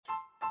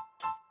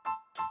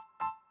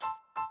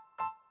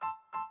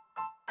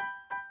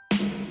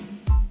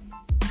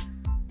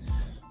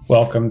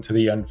Welcome to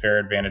the Unfair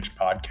Advantage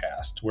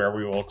podcast, where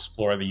we will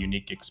explore the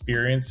unique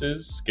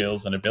experiences,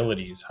 skills, and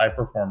abilities high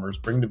performers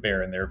bring to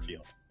bear in their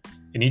field.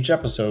 In each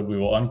episode, we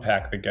will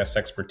unpack the guest's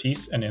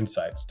expertise and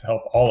insights to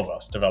help all of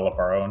us develop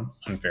our own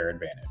unfair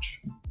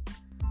advantage.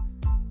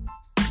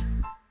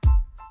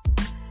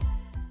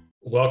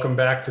 Welcome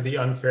back to the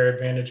Unfair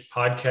Advantage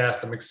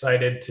podcast. I'm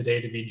excited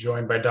today to be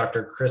joined by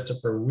Dr.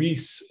 Christopher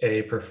Wiese,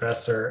 a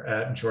professor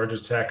at Georgia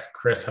Tech.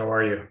 Chris, how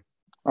are you?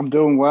 I'm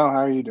doing well. How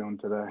are you doing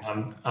today?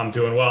 I'm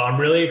doing well.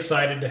 I'm really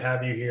excited to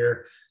have you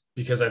here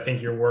because I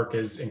think your work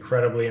is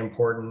incredibly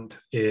important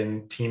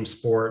in team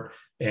sport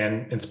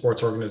and in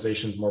sports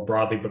organizations more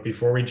broadly. But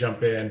before we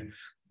jump in,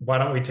 why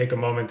don't we take a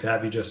moment to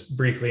have you just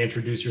briefly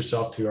introduce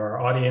yourself to our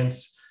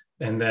audience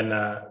and then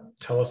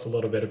tell us a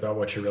little bit about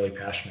what you're really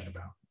passionate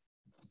about.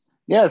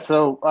 Yeah,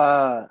 so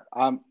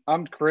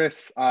I'm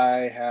Chris.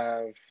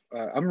 I'm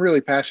really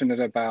passionate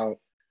about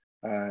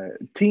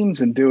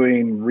teams and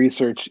doing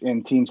research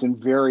in teams in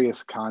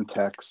various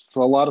contexts.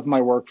 So a lot of my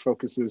work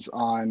focuses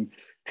on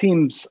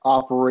teams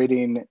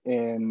operating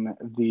in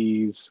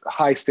these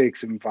high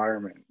stakes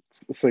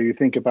environments. So you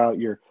think about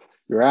your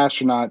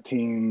astronaut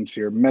teams,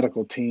 your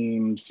medical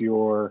teams,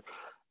 your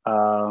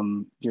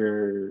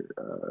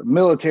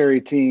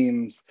military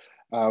teams.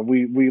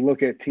 We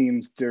look at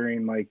teams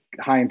during like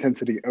high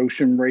intensity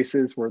ocean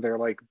races where they're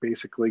like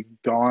basically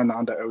gone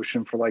onto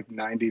ocean for like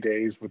 90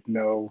 days with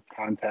no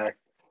contact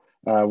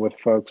with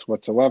folks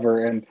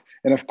whatsoever, and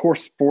of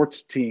course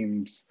sports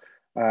teams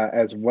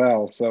as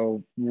well.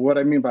 So what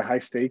I mean by high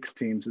stakes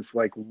teams is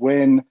like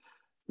when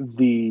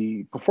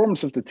the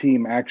performance of the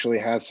team actually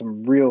has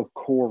some real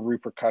core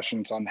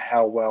repercussions on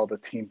how well the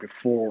team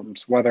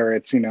performs, whether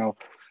it's a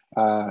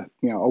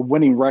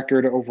winning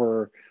record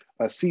over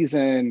a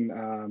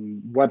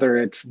season,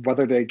 whether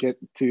they get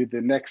to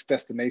the next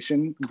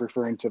destination,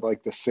 referring to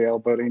like the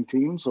sailboating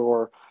teams,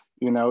 or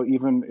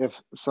even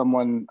if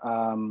someone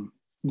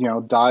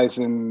dies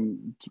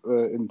in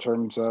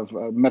terms of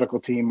a medical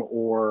team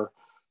or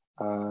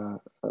a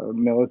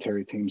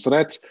military team. So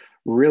that's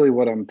really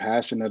what I'm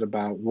passionate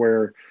about,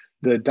 where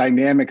the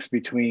dynamics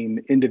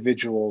between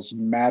individuals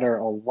matter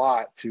a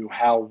lot to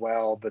how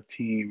well the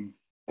team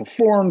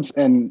performs,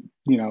 and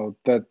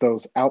that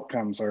those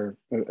outcomes are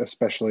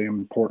especially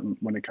important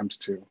when it comes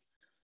to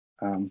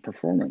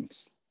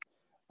performance.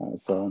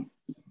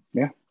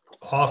 Yeah.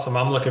 Awesome.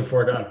 I'm looking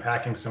forward to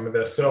unpacking some of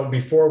this. So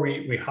before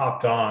we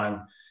hopped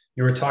on,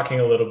 you were talking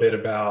a little bit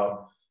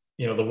about,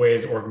 the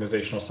ways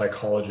organizational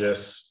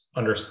psychologists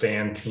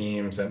understand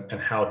teams and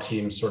how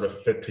teams sort of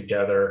fit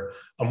together.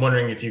 I'm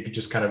wondering if you could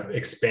just kind of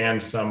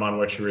expand some on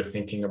what you were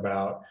thinking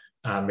about,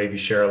 maybe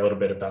share a little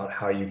bit about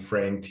how you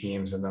frame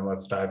teams, and then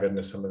let's dive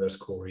into some of this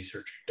cool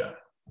research you've done.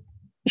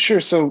 Sure.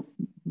 So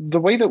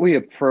the way that we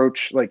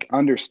approach like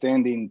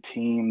understanding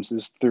teams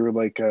is through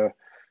like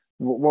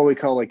what we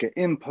call like an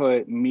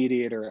input,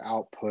 mediator,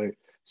 output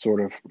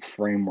sort of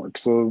framework.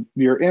 So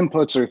your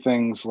inputs are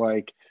things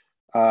like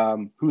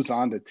who's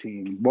on the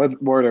team, what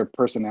are their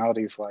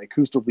personalities like,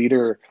 who's the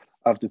leader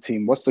of the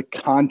team, what's the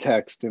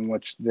context in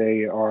which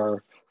they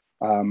are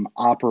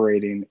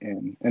operating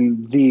in.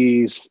 And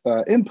these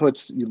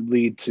inputs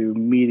lead to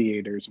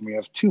mediators. And we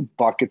have two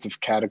buckets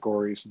of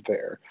categories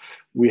there.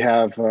 We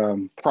have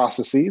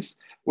processes,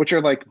 which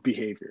are like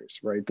behaviors,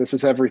 right? This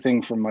is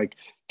everything from like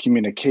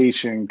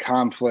communication,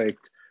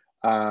 conflict,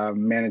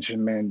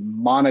 management,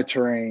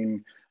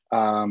 monitoring,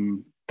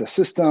 the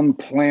system,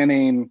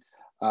 planning,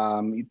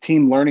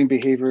 team learning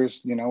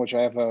behaviors, which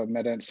I have a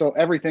meta. So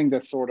everything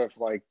that's sort of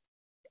like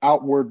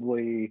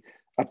outwardly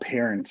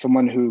apparent,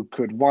 someone who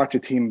could watch a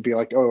team and be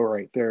like, oh,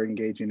 right, they're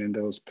engaging in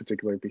those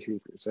particular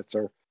behaviors. That's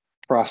our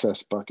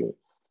process bucket.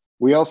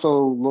 We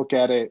also look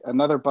at it,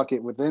 another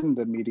bucket within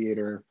the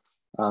mediator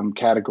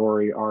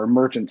category are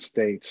emergent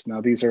states.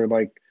 Now, these are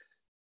like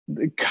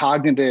the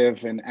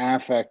cognitive and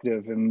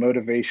affective and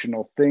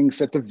motivational things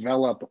that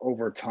develop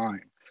over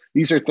time.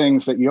 These are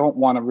things that you don't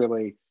want to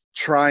really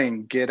try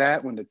and get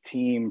at when the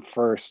team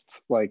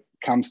first like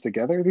comes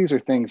together. These are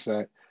things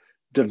that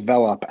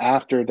develop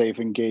after they've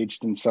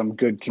engaged in some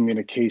good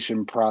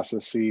communication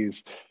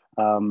processes.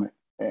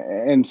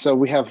 And so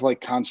we have like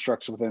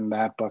constructs within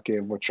that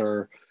bucket, which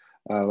are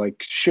like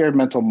shared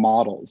mental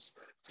models.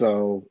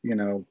 So,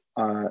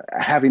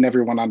 having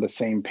everyone on the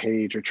same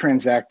page, or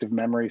transactive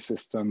memory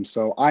system.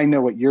 So I know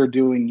what you're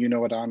doing, you know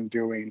what I'm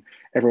doing.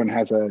 Everyone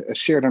has a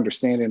shared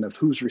understanding of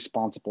who's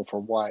responsible for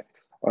what.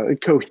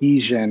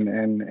 Cohesion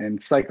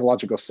and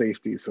psychological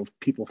safety. So if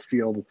people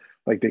feel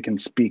like they can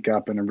speak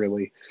up in a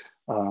really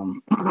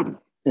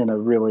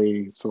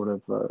sort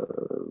of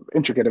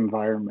intricate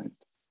environment.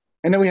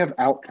 And then we have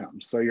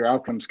outcomes. So your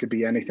outcomes could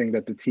be anything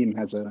that the team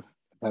has a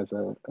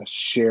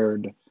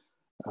shared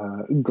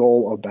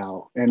goal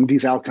about, and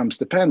these outcomes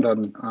depend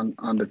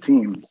on the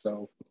team.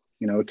 So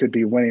it could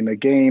be winning a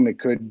game, it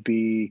could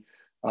be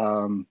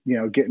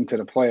getting to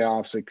the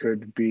playoffs, it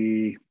could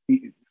be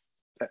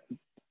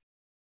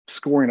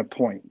scoring a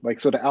point. Like,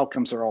 so the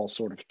outcomes are all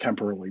sort of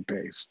temporally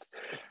based.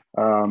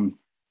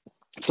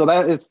 So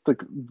that is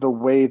the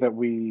way that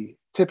we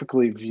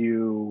typically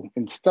view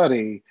and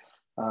study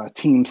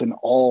teams in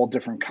all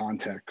different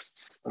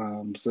contexts.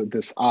 So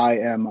this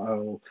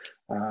IMO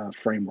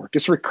framework,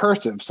 it's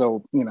recursive.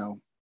 So,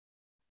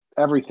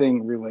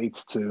 everything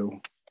relates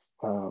to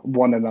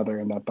one another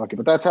in that bucket.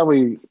 But that's how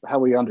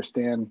we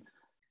understand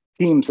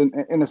teams, and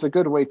it's a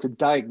good way to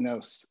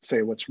diagnose,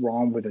 say, what's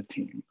wrong with a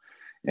team.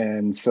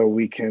 And so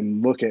we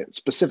can look at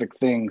specific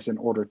things in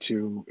order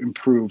to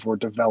improve or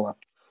develop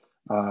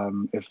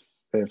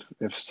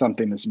if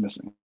something is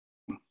missing.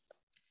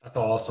 That's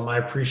awesome. I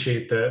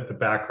appreciate the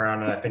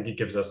background, and I think it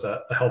gives us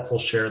a helpful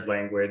shared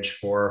language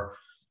for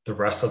the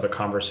rest of the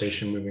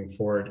conversation moving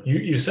forward.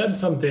 You said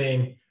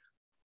something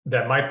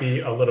that might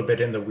be a little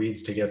bit in the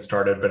weeds to get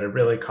started, but it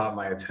really caught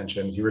my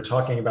attention. You were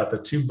talking about the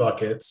two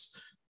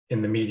buckets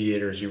in the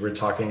mediators. You were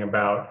talking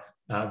about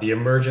the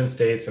emergent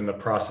states and the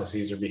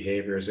processes or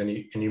behaviors, and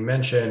you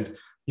mentioned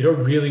you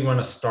don't really want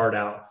to start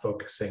out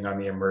focusing on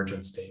the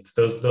emergent states.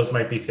 Those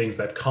might be things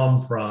that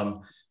come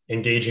from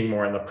engaging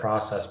more in the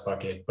process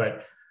bucket,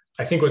 but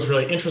I think what's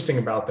really interesting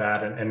about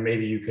that, and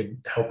maybe you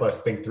could help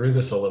us think through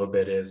this a little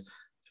bit, is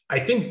I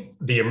think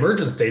the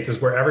emergent states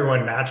is where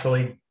everyone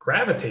naturally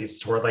gravitates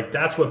toward. Like,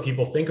 that's what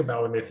people think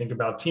about when they think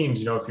about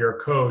teams. If you're a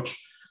coach,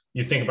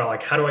 you think about,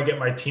 like, how do I get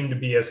my team to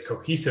be as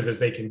cohesive as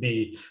they can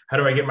be? How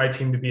do I get my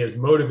team to be as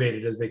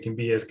motivated as they can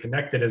be, as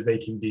connected as they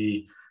can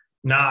be?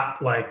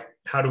 Not like,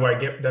 how do I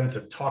get them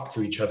to talk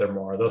to each other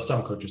more? Though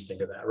some coaches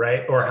think of that,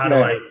 right? Or how do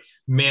I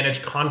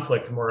manage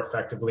conflict more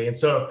effectively? And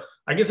so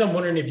I guess I'm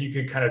wondering if you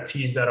could kind of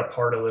tease that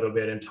apart a little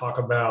bit and talk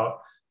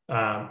about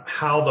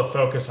how the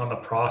focus on the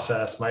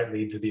process might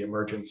lead to the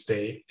emergent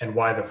state, and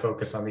why the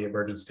focus on the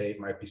emergent state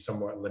might be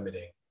somewhat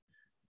limiting.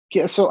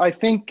 Yeah, so I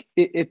think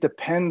it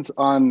depends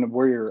on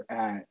where you're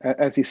at.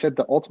 As you said,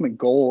 the ultimate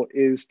goal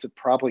is to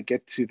probably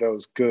get to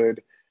those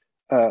good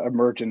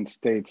emergent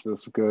states,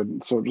 those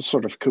good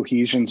sort of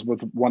cohesions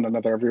with one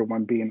another,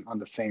 everyone being on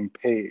the same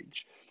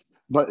page.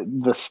 But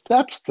the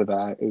steps to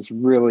that is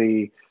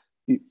really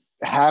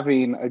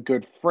having a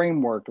good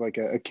framework, like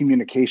a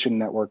communication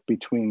network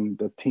between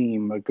the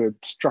team, a good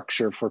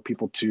structure for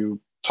people to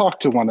talk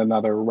to one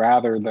another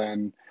rather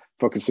than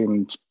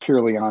focusing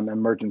purely on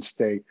emergent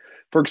state.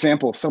 For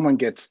example, if someone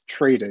gets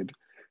traded,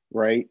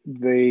 right?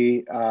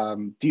 Do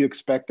you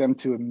expect them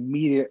to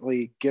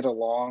immediately get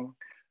along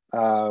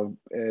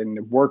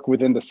and work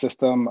within the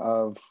system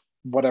of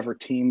whatever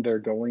team they're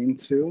going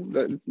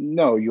to?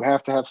 No, you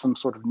have to have some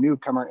sort of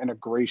newcomer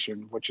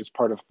integration, which is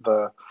part of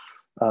the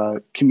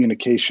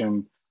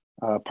communication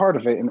part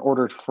of it, in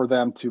order for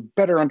them to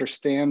better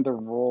understand their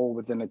role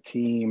within a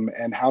team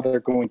and how they're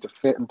going to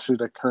fit into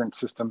the current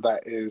system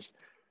that is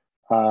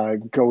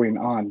going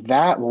on.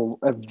 That will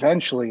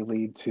eventually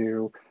lead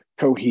to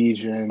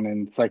cohesion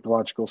and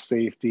psychological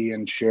safety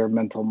and shared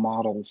mental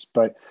models.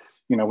 But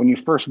when you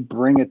first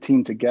bring a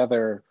team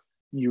together,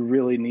 you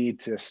really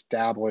need to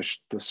establish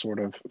the sort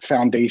of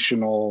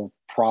foundational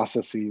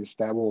processes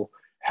that will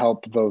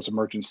help those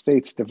emergent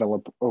states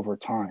develop over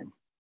time.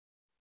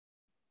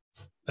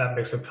 That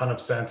makes a ton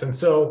of sense. And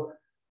so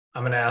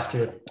I'm going to ask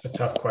you a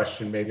tough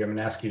question. Maybe I'm going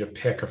to ask you to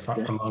pick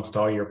amongst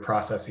all your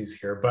processes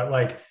here. But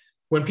like,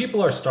 when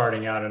people are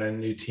starting out and a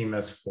new team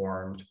has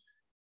formed,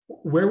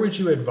 where would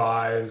you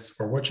advise,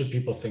 or what should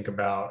people think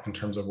about in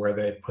terms of where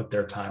they put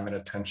their time and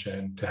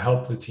attention to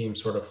help the team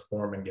sort of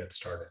form and get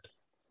started?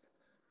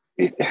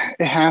 It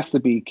has to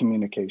be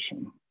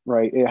communication,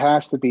 right? It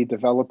has to be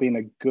developing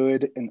a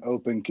good and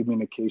open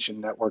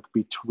communication network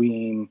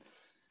between,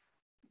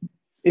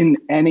 in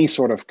any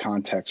sort of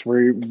context,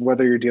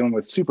 whether you're dealing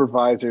with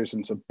supervisors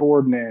and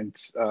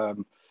subordinates,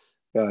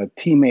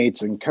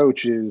 teammates and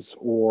coaches,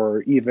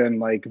 or even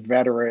like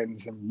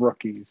veterans and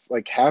rookies.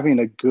 Like, having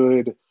a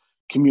good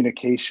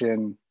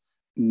communication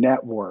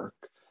network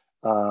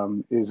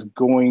is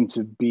going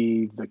to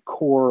be the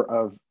core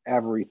of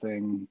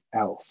everything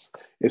else.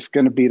 It's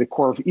going to be the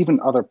core of even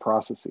other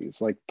processes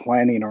like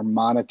planning or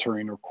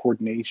monitoring or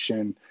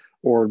coordination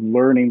or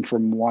learning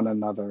from one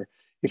another.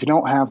 If you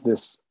don't have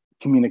this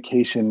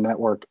communication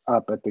network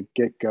up at the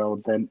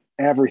get-go, then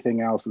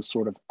everything else is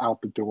sort of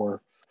out the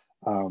door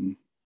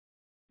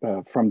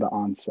from the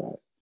onset.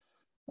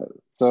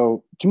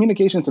 So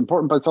communication is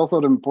important, but it's also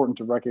important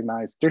to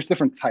recognize there's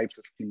different types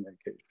of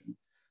communication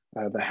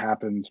that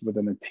happens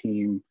within a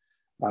team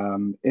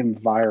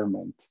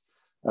environment.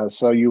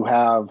 So you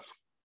have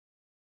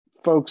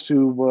folks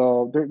who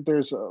will,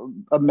 there's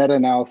a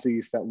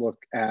meta-analysis that look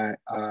at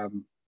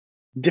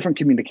different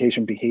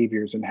communication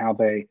behaviors and how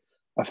they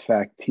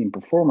affect team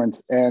performance.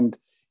 And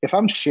if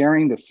I'm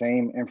sharing the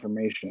same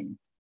information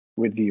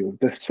with you,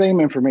 the same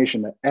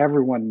information that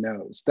everyone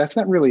knows, that's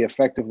not really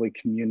effectively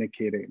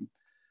communicating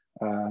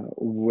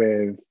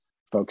with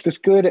folks. It's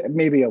good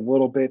maybe a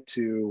little bit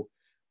to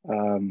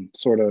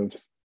sort of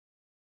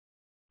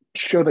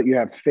show that you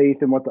have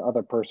faith in what the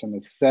other person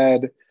has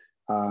said,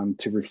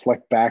 to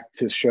reflect back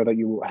to show that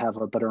you have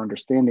a better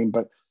understanding.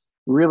 But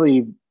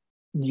really,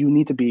 you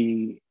need to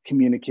be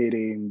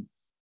communicating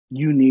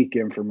unique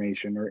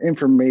information, or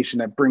information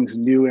that brings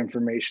new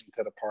information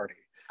to the party,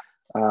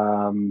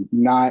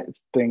 not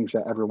things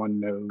that everyone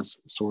knows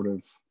sort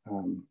of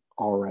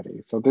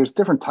already. So there's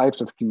different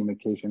types of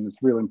communication.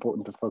 It's really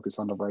important to focus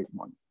on the right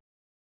one.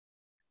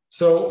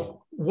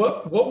 So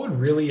what would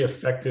really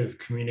effective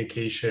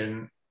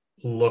communication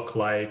look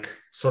like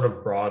sort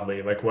of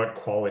broadly? Like what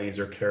qualities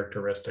or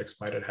characteristics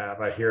might it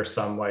have? I hear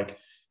some like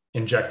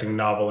injecting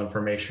novel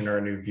information or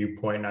a new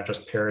viewpoint, not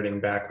just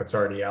parroting back what's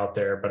already out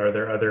there, but are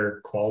there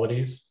other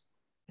qualities?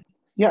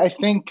 Yeah, I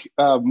think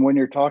when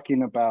you're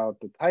talking about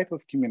the type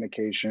of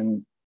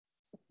communication,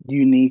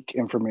 unique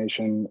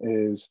information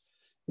is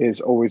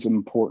always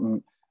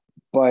important,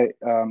 but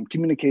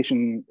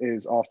communication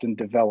is often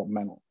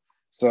developmental.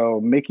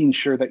 So making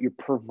sure that you're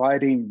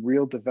providing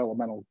real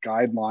developmental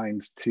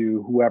guidelines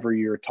to whoever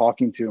you're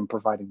talking to and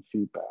providing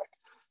feedback.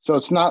 So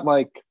it's not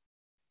like,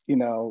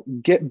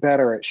 get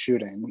better at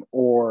shooting,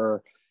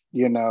 or,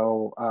 you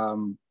know,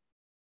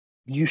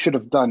 you should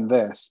have done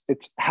this.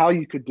 It's how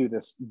you could do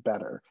this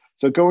better.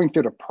 So going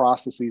through the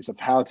processes of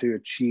how to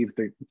achieve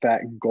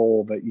that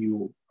goal that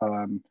you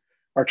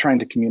are trying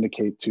to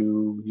communicate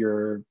to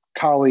your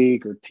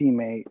colleague or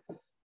teammate,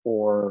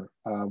 or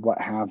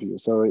what have you.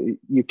 So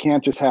you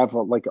can't just have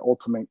like an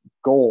ultimate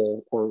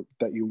goal or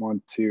that you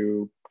want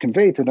to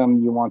convey to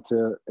them. You want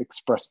to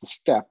express the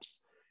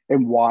steps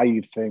and why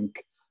you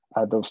think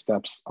those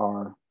steps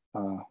are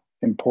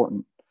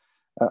important.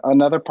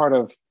 Another part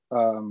of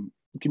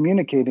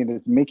communicating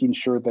is making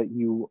sure that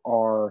you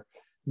are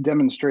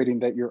demonstrating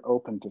that you're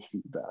open to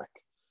feedback.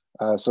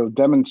 So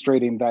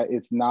demonstrating that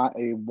it's not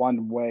a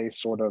one-way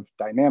sort of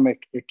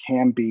dynamic. It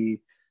can be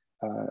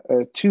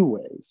two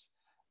ways.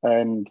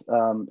 And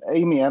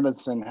Amy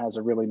Edmondson has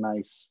a really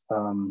nice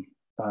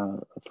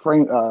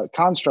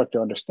construct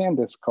to understand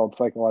this called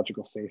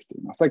psychological safety.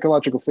 Now,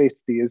 psychological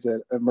safety is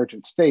an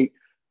emergent state,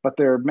 but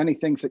there are many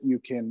things that you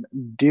can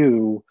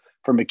do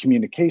from a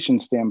communication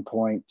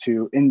standpoint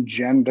to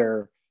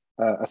engender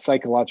a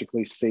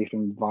psychologically safe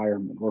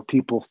environment where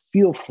people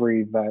feel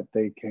free that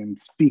they can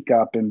speak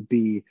up and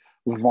be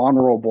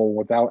vulnerable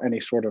without any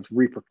sort of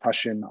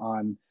repercussion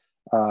on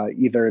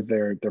either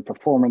their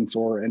performance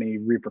or any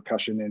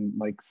repercussion in,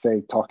 like,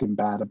 say, talking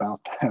bad about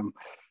them.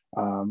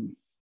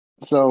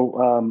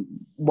 So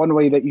one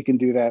way that you can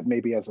do that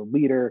maybe as a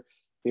leader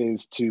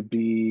is to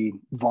be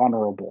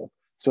vulnerable.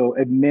 So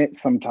admit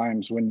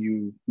sometimes when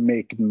you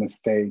make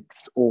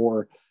mistakes,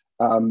 or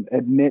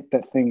admit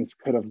that things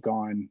could have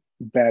gone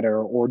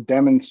better, or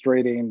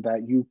demonstrating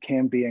that you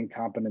can be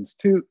incompetent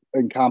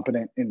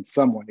in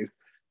some ways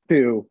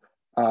too,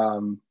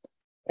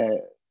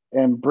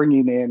 and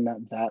bringing in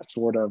that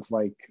sort of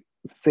like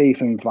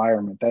safe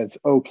environment that it's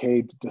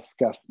okay to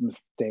discuss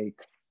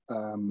mistakes,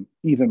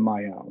 even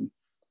my own,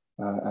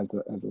 as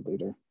a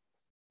leader.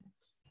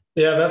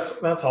 Yeah,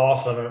 that's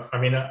awesome. I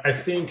mean, I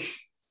think,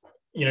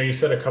 you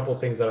said a couple of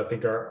things that I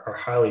think are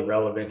highly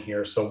relevant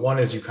here. So one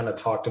is you kind of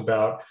talked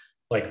about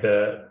like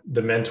the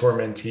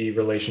mentor-mentee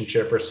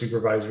relationship or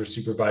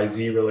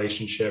supervisor-supervisee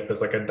relationship as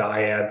like a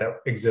dyad that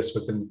exists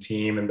within the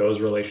team, and those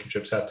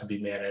relationships have to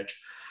be managed.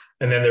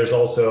 And then there's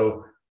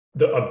also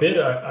a bit,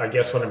 I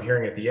guess what I'm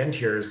hearing at the end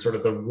here is sort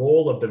of the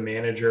role of the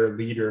manager,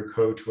 leader,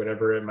 coach,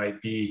 whatever it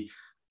might be,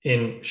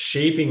 in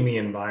shaping the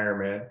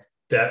environment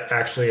that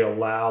actually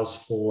allows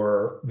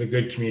for the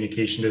good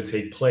communication to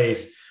take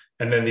place,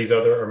 and then these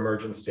other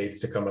emergent states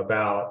to come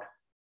about.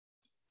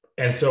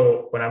 And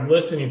so when I'm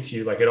listening to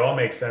you, like, it all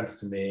makes sense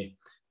to me,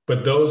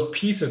 but those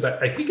pieces,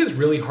 I think is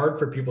really hard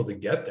for people to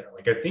get there.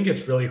 Like, I think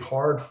it's really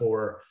hard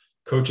for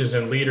coaches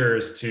and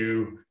leaders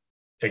to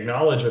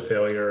acknowledge a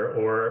failure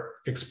or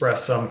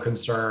express some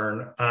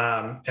concern.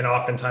 And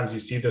oftentimes you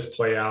see this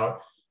play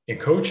out in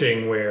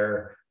coaching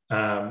where,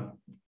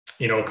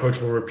 a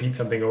coach will repeat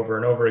something over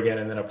and over again,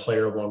 and then a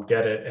player won't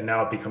get it. And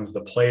now it becomes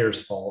the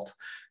player's fault,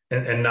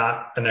 and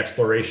not an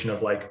exploration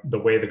of like the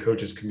way the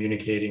coach is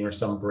communicating or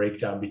some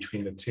breakdown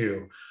between the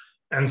two.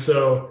 And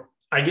so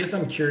I guess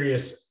I'm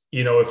curious,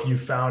 if you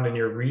found in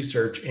your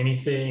research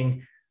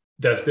anything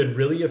that's been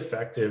really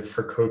effective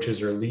for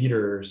coaches or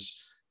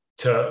leaders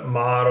to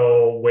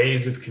model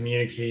ways of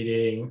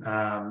communicating,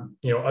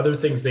 other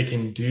things they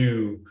can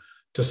do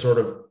to sort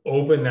of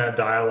open that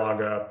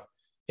dialogue up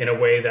in a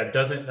way that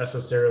doesn't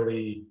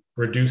necessarily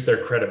reduce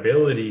their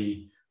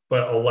credibility,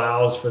 but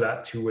allows for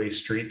that two-way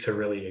street to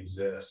really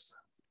exist.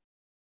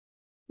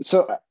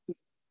 So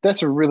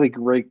that's a really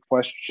great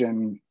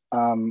question.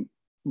 I'm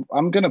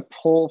going to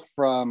pull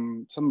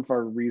from some of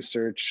our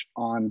research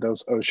on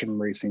those ocean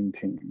racing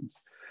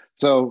teams.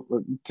 So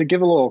to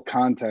give a little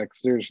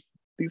context, there's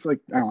these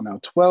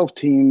 12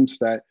 teams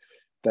that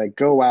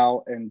go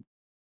out and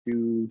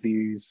do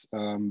these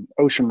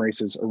ocean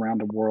races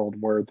around the world,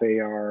 where they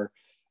are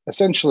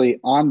essentially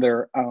on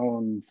their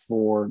own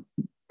for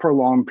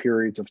prolonged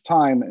periods of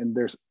time, and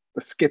there's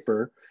a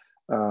skipper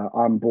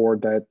on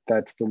board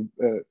that's the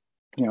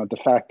de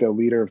facto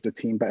leader of the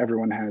team, but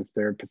everyone has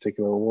their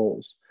particular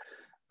roles.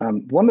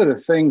 One of the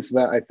things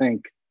that I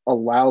think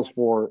allows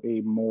for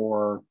a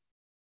more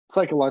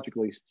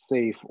psychologically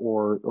safe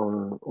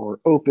or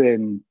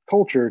open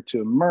culture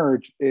to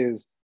emerge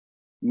is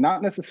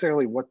not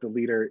necessarily what the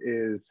leader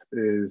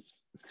is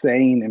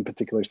saying in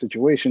particular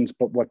situations,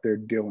 but what they're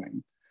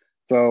doing.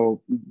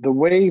 So the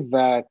way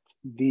that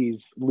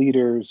these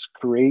leaders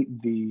create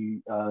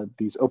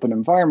these open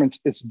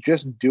environments, it's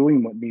just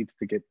doing what needs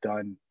to get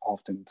done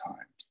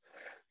oftentimes.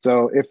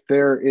 So if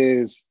there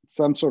is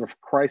some sort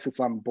of crisis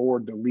on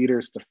board, the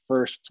leader's the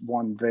first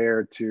one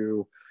there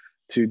to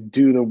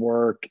do the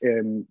work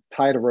and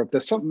tie the rope.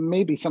 That's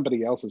maybe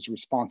somebody else's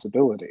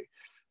responsibility,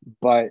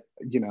 but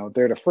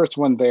they're the first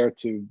one there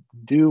to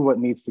do what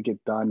needs to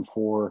get done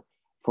for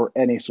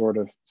any sort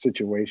of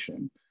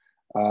situation.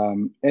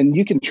 And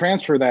you can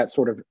transfer that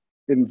sort of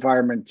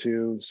environment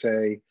to,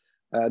 say,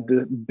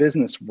 the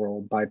business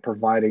world by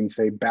providing,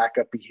 say,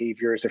 backup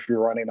behaviors if you're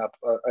running up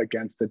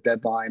against a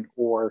deadline,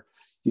 or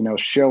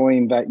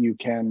showing that you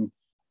can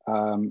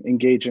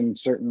engage in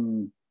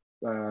certain.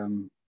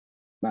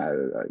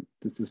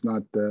 This is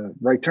not the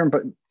right term,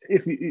 but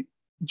if you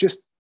just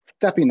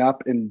stepping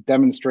up and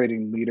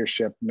demonstrating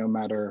leadership, no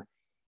matter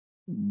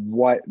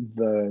what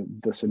the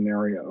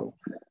scenario,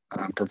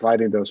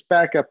 providing those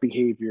backup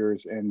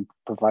behaviors and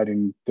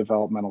providing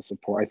developmental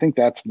support. I think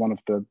that's one of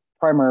the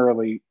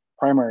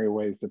primary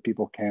ways that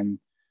people can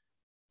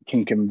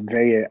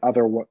convey it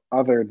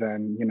other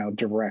than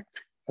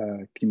direct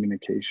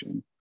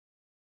communication.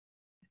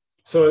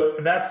 So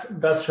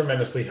that's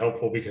tremendously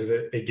helpful, because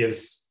it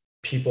gives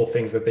people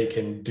things that they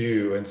can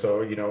do. And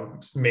so,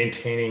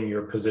 maintaining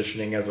your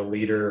positioning as a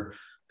leader,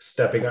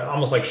 stepping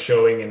almost like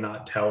showing and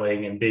not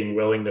telling, and being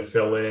willing to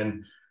fill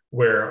in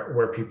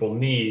where people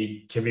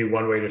need, can be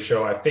one way to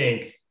show, I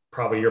think,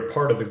 probably you're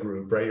part of the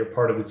group, right? You're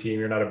part of the team.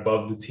 You're not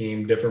above the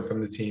team, different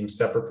from the team,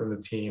 separate from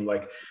the team.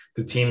 Like,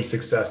 the team's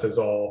success is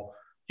all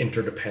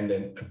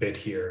interdependent a bit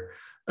here.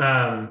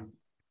 And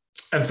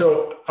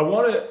so I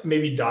want to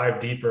maybe dive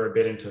deeper a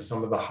bit into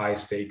some of the high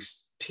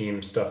stakes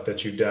team stuff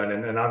that you've done.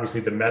 And obviously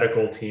the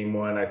medical team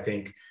one, I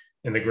think,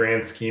 in the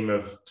grand scheme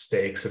of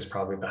stakes, is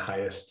probably the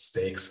highest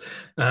stakes.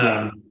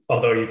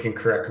 Although you can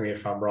correct me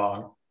if I'm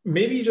wrong.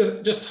 Maybe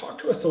just talk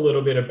to us a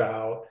little bit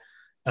about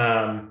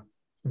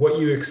what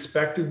you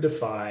expected to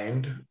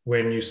find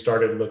when you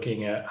started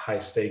looking at high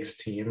stakes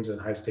teams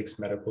and high stakes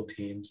medical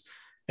teams,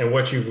 and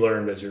what you've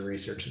learned as your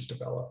research has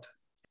developed.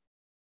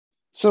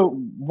 So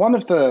one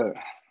of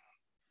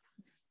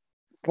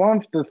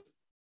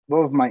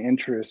my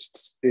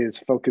interests is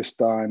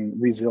focused on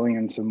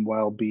resilience and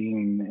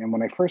well-being. And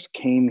when I first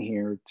came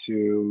here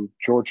to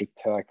Georgia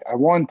Tech, I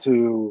wanted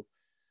to,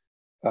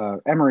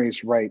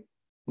 Emory's right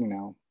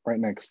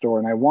next door,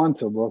 and I want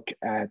to look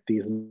at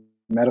these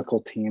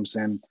medical teams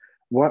and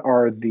what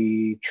are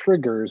the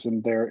triggers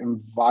in their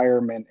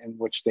environment in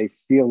which they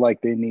feel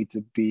like they need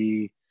to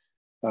be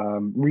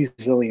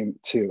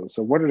resilient to.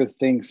 So what are the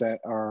things that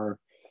are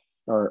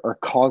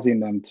causing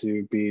them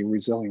to be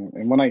resilient?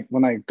 And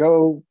when I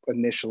go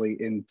initially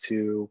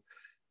into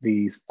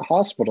these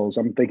hospitals,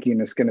 I'm thinking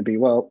it's going to be,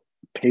 well,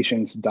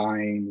 patients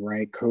dying,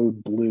 right?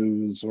 Code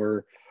blues,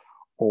 or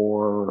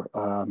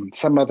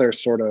some other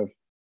sort of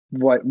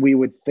what we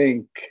would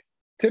think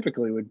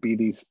typically would be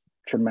these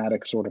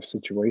traumatic sort of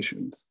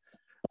situations.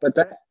 But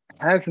that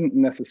hasn't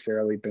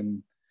necessarily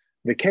been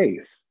the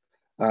case.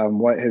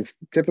 What has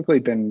typically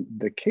been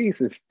the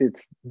case is it's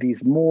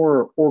these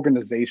more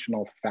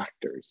organizational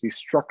factors, these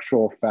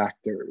structural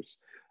factors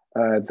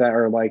that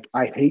are like,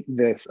 I hate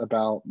this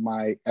about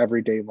my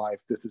everyday life.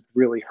 This is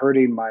really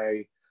hurting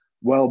my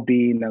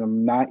well-being, and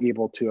I'm not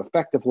able to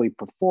effectively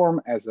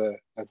perform as a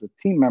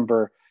team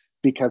member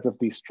because of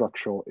these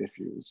structural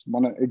issues.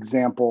 One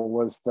example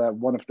was that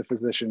one of the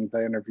physicians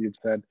I interviewed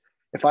said,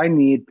 if I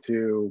need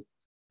to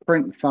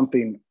print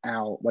something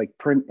out, like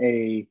print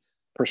a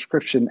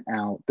prescription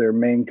out, their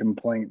main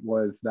complaint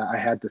was that I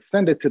had to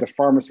send it to the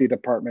pharmacy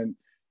department.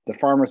 The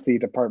pharmacy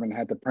department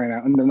had to print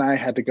out, and then I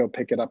had to go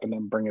pick it up and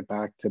then bring it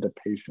back to the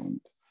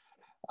patient.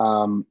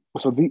 That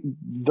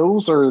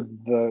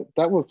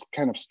was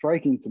kind of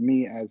striking to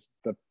me as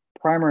the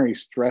primary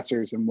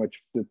stressors in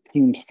which the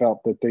teams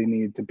felt that they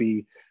needed to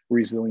be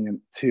resilient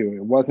to.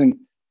 It wasn't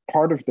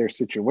part of their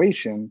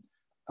situation.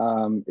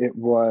 It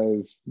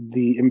was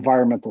the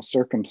environmental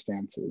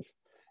circumstances.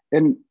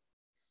 And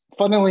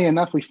funnily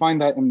enough, we find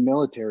that in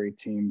military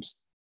teams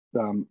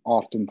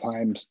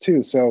oftentimes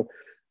too. So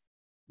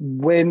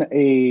when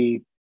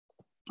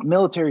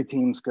military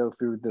teams go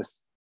through this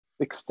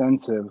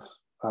extensive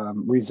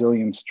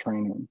resilience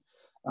training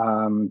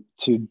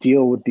to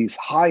deal with these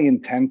high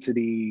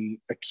intensity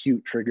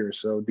acute triggers,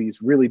 so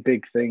these really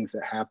big things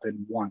that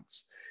happen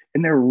once,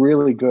 and they're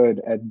really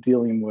good at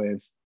dealing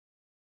with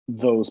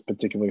those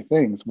particular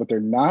things. What they're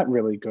not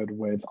really good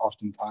with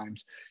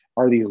oftentimes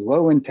are these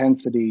low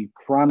intensity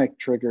chronic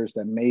triggers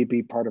that may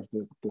be part of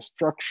the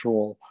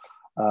structural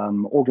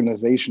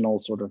organizational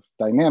sort of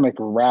dynamic,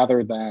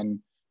 rather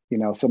than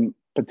some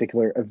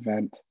particular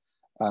event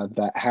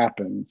that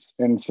happens.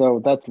 And so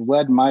that's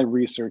led my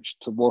research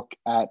to look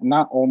at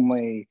not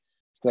only,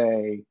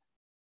 say,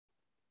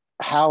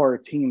 how are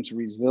teams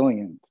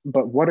resilient,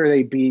 but what are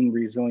they being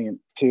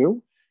resilient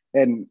to,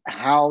 and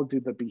how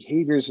do the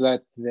behaviors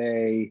that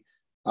they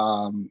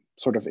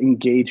sort of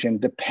engage in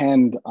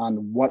depend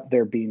on what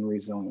they're being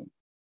resilient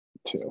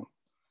to.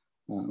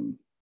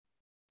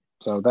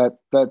 So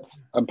that's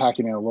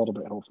unpacking it a little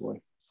bit,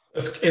 hopefully.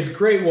 It's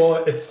great.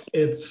 Well,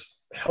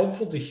 it's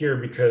helpful to hear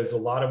because a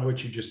lot of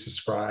what you just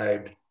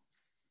described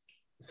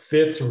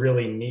fits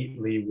really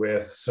neatly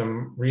with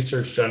some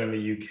research done in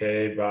the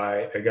UK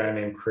by a guy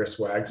named Chris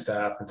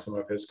Wagstaff and some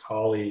of his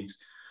colleagues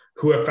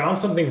who have found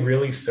something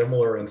really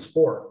similar in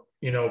sport,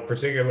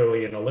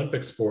 particularly in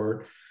Olympic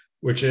sport,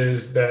 which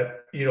is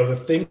that, the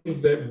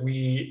things that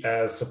we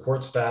as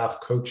support staff,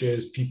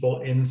 coaches,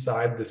 people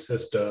inside the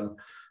system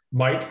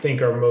might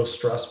think are most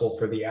stressful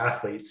for the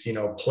athletes,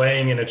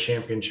 playing in a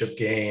championship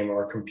game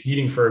or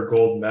competing for a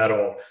gold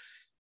medal.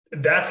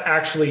 That's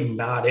actually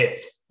not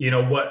it.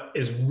 What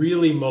is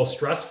really most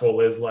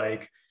stressful is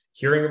like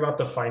hearing about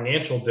the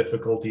financial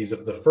difficulties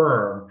of the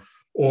firm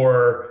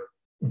or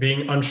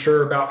being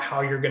unsure about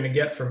how you're going to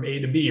get from A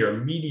to B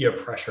or media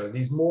pressure,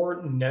 these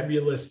more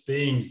nebulous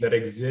things that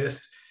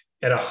exist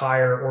at a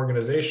higher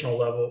organizational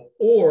level,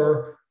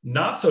 or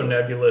not so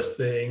nebulous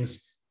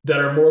things that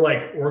are more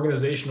like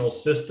organizational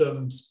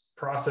systems,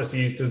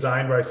 processes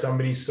designed by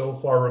somebody so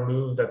far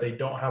removed that they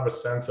don't have a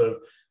sense of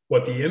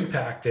what the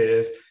impact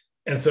is.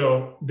 And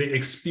so the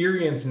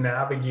experience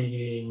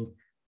navigating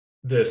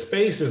the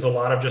space is a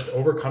lot of just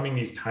overcoming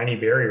these tiny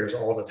barriers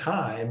all the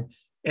time.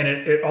 And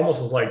it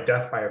almost is like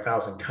death by a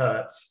thousand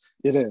cuts.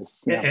 It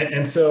is. Yeah.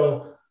 And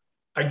so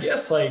I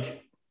guess I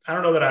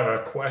don't know that I have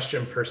a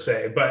question per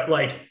se, but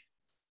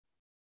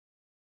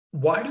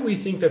why do we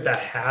think that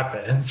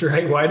happens,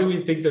 right? Why do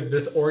we think that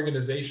this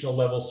organizational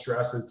level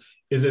stress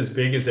is as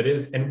big as it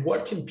is? And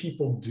what can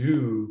people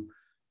do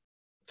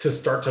to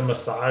start to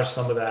massage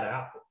some of that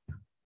out?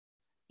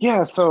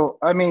 Yeah. So,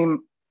 I mean,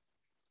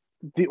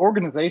 the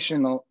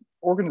organizational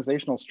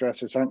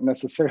stressors aren't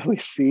necessarily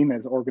seen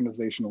as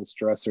organizational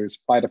stressors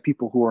by the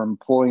people who are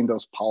employing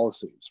those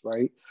policies,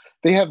 right?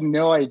 They have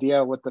no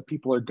idea what the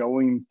people are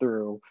going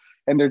through.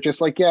 And they're just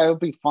like, yeah, it'll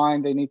be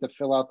fine. They need to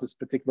fill out this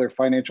particular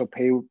financial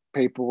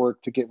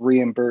paperwork to get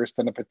reimbursed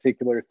on a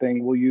particular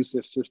thing. We'll use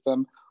this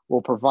system.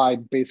 We'll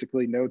provide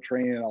basically no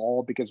training at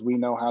all because we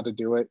know how to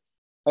do it.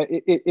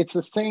 It's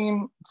the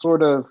same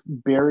sort of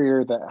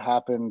barrier that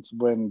happens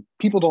when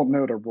people don't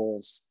know their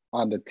roles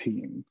on the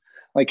team.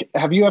 Like,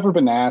 have you ever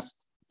been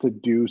asked to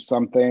do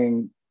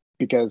something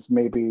because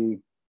maybe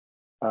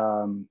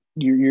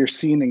you're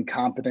seen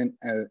incompetent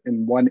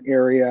in one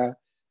area,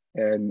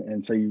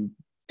 and so you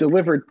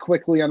delivered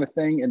quickly on a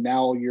thing, and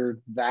now you're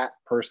that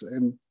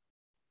person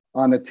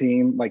on a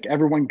team? Like,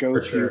 everyone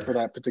goes to you for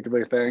that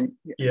particular thing.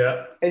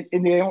 Yeah.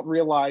 And they don't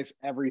realize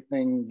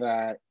everything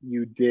that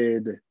you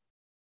did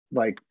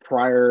like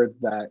prior,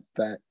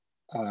 that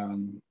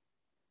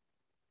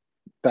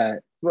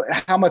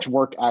how much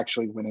work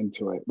actually went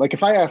into it. Like,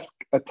 if I ask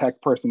a tech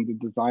person to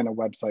design a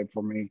website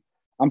for me,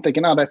 I'm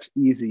thinking, oh, that's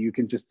easy. You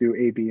can just do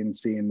A, B, and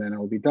C, and then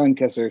it'll be done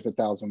because there's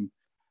 1,000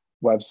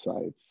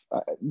 websites.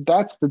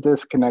 That's the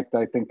disconnect,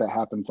 I think, that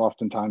happens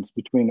oftentimes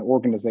between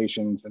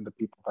organizations and the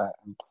people that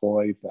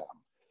employ them.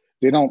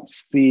 They don't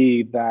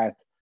see that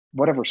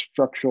whatever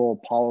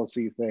structural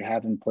policies they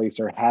have in place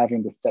are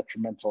having this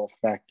detrimental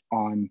effect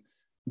on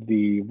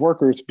the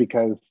workers,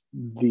 because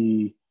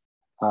they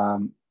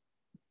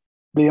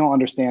don't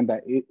understand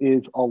that it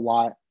is a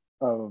lot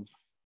of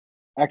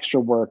extra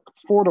work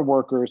for the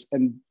workers,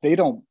 and they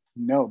don't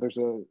know. There's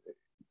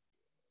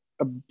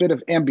a bit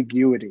of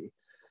ambiguity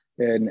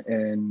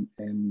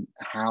in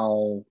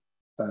how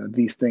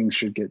these things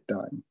should get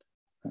done,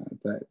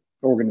 that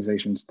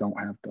organizations don't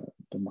have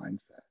the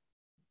mindset.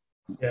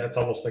 Yeah, it's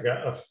almost like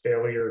a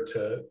failure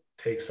to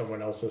take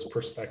someone else's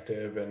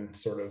perspective and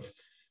sort of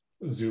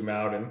zoom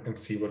out and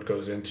see what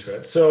goes into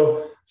it.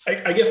 So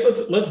I guess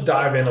let's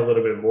dive in a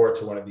little bit more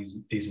to one of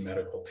these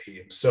medical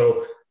teams.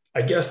 So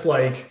I guess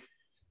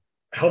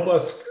help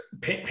us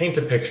paint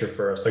a picture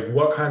for us. Like,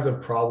 what kinds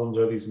of problems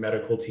are these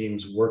medical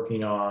teams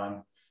working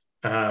on?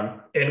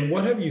 And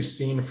what have you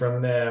seen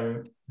from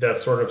them that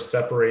sort of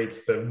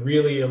separates the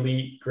really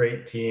elite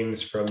great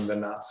teams from the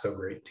not so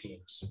great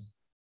teams?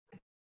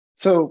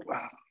 So,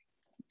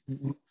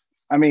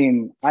 I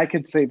mean, I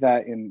could say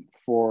that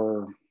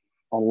for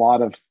a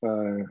lot of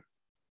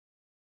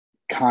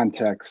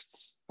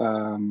contexts,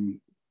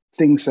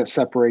 things that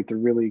separate the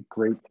really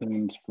great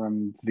teams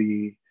from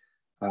the,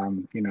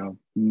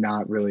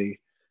 not really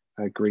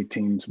great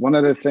teams. One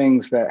of the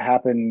things that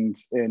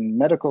happens in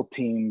medical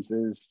teams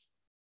is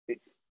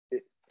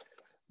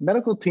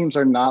medical teams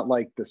are not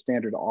like the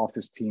standard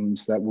office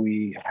teams that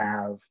we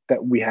have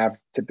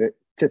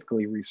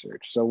typically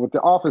research. So with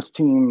the office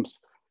teams,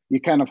 you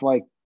kind of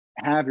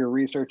have your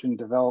research and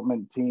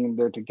development team.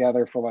 They're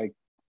together for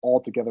all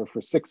together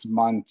for 6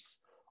 months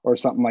or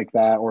something like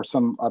that, or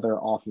some other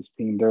office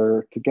team.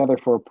 They're together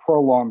for a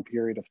prolonged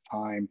period of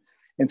time.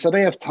 And so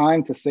they have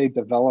time to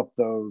develop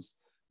those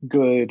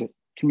good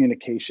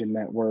communication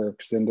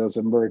networks and those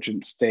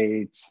emergent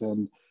states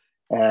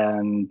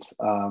and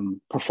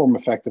perform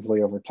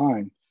effectively over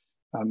time.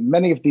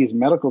 Many of these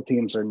medical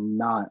teams are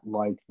not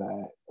like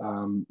that.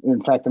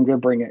 In fact, I'm going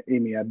to bring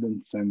Amy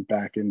Edmondson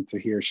back into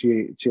here.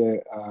 She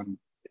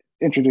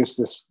introduced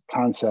this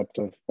concept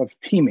of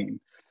teaming.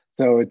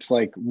 So it's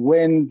like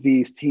when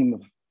these team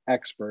of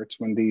experts,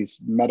 when these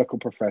medical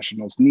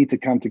professionals need to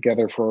come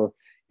together for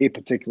a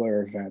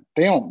particular event,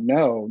 they don't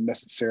know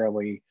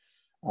necessarily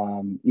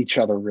each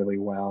other really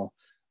well,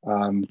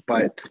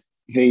 but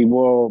they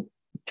will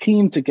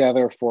team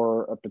together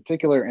for a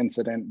particular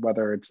incident,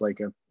 whether it's like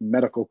a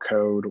medical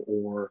code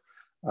or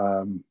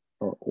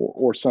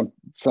some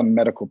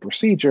medical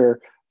procedure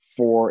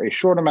for a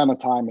short amount of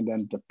time and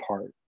then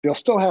depart. They'll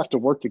still have to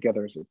work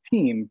together as a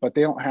team, but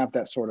they don't have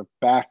that sort of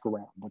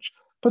background, which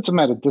puts them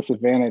at a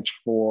disadvantage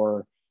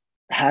for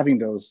having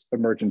those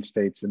emergent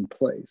states in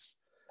place.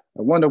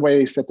 One of the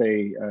ways that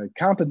they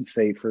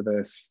compensate for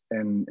this,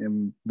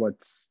 and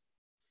what's,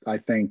 I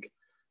think,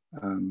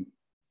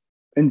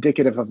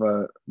 indicative of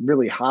a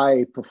really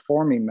high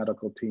performing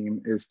medical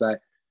team, is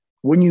that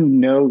when you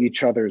know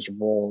each other's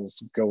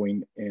roles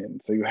going in,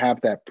 so you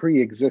have that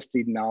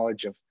pre-existing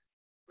knowledge of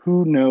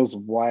who knows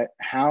what,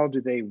 how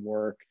do they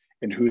work,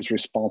 and who's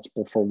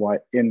responsible for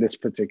what in this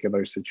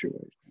particular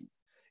situation.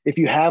 If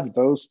you have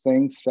those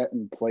things set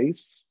in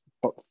place,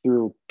 but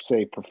through,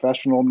 say,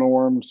 professional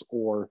norms,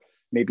 or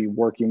maybe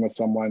working with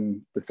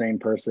someone, the same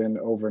person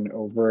over and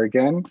over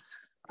again,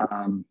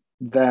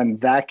 then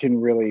that can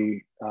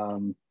really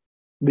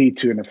lead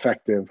to an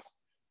effective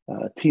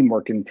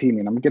teamwork and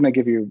teaming. I'm going to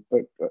give you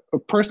a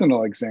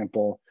personal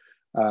example.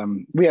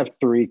 We have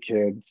 3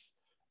 kids.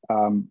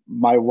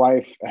 My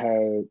wife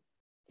has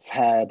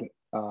had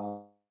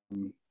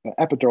an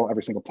epidural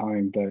every single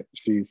time that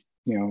she's,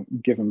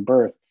 given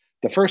birth.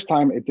 The first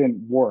time it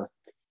didn't work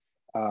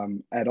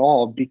at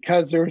all,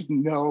 because there was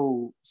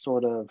no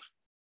sort of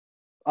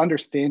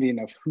understanding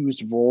of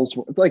whose roles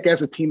were. Like,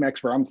 as a team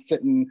expert, I'm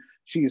sitting,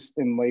 she's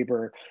in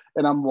labor,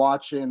 and I'm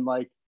watching,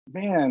 like,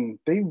 man,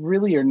 they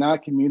really are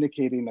not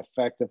communicating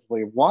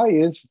effectively. Why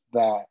is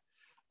that?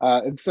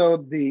 And so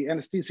the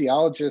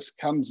anesthesiologist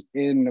comes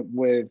in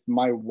with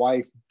my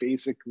wife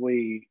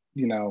basically,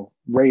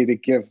 ready to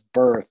give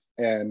birth,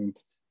 and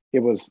it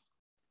was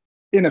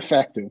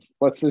ineffective.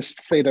 Let's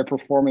just say their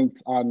performance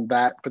on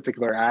that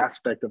particular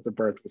aspect of the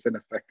birth was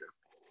ineffective.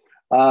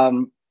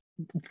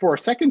 For a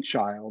second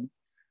child,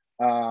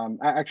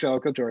 actually, I'll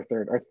go to our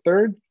third. Our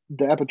third,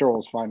 the epidural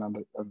was fine on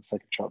the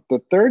second child.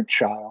 The third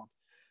child,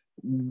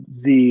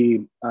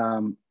 the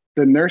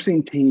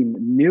nursing team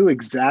knew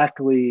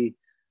exactly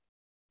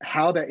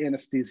how the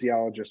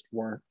anesthesiologist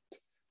worked,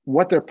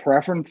 what their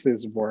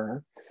preferences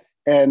were,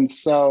 and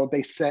so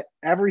they set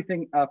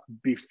everything up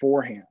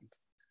beforehand.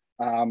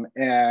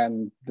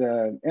 And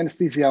the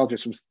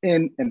anesthesiologist was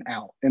in and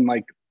out in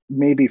like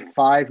maybe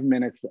 5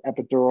 minutes. The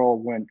epidural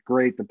went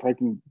great.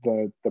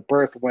 The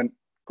birth went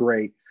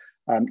great,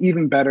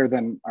 even better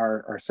than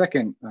our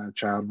second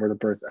child, where the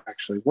birth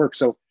actually worked.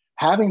 So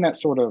having that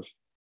sort of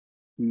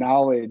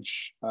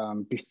knowledge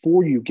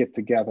before you get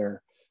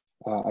together,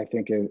 I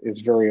think is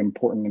very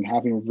important, and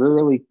having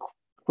really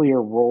clear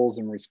roles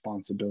and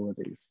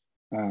responsibilities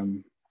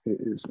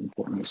is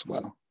important as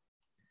well.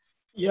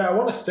 Yeah, I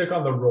want to stick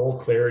on the role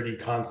clarity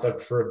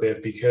concept for a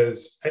bit,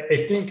 because I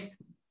think,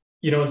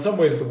 in some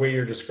ways, the way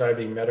you're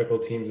describing medical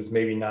teams is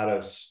maybe not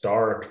as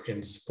stark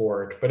in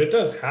sport, but it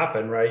does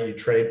happen, right? You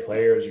trade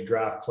players, you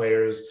draft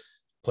players,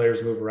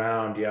 players move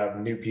around, you have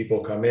new people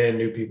come in,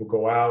 new people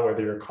go out,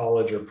 whether you're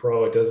college or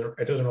pro, it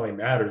doesn't really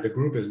matter. The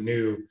group is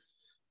new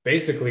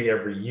basically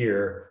every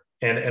year.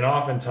 And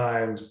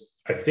oftentimes,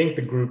 I think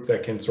the group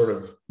that can sort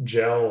of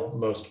gel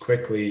most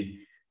quickly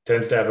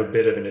tends to have a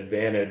bit of an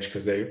advantage,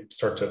 because they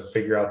start to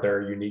figure out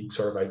their unique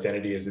sort of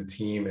identity as a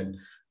team and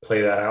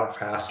play that out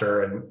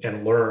faster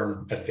and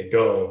learn as they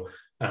go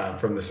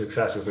from the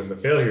successes and the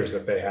failures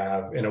that they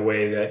have, in a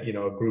way that,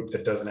 a group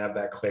that doesn't have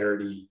that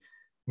clarity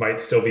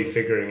might still be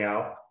figuring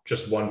out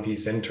just one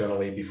piece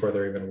internally before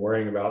they're even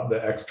worrying about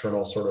the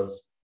external sort of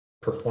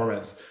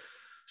performance.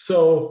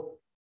 So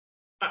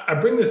I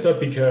bring this up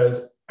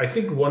because I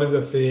think one of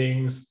the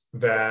things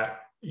that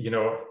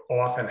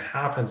often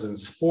happens in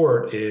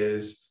sport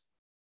is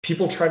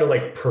people try to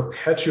like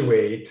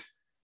perpetuate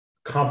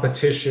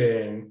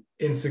competition,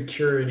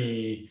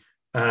 insecurity,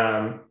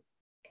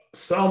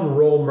 some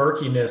role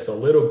murkiness a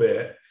little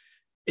bit,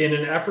 in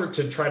an effort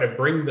to try to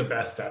bring the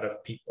best out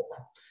of people.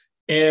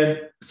 And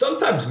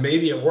sometimes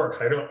maybe it works.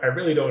 I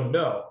really don't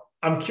know.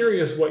 I'm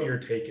curious what your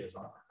take is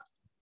on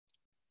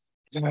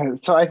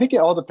that. So I think it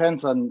all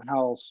depends on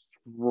how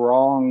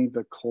strong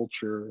the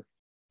culture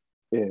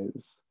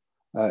is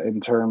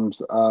in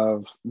terms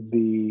of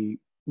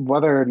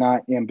whether or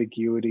not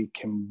ambiguity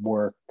can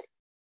work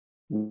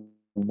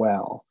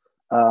well.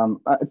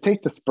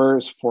 Take the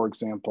Spurs, for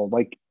example.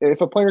 Like,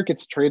 if a player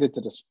gets traded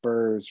to the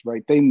Spurs,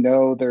 right, they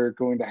know they're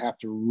going to have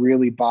to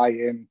really buy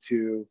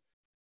into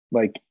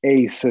like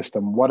a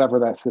system, whatever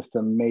that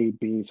system may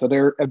be. So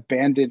they're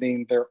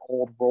abandoning their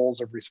old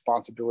roles of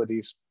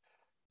responsibilities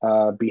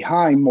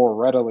behind more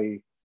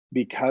readily,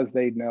 because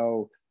they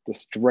know the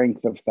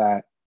strength of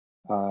that,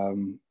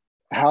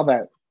 how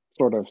that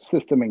sort of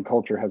system and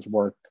culture has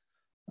worked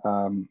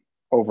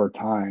over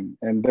time.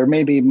 And there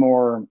may be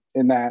more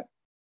in that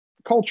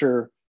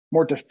culture,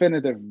 more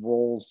definitive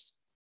roles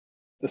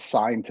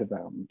assigned to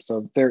them.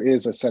 So there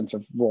is a sense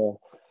of role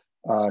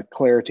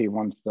clarity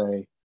once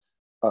they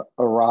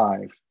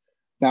arrive.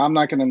 Now, I'm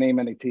not going to name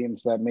any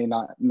teams that may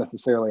not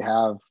necessarily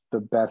have the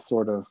best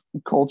sort of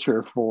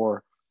culture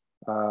for,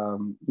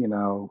 for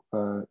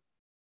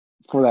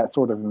that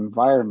sort of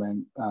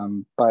environment.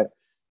 But,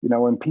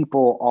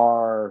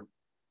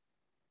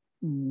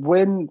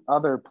 when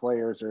other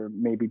players are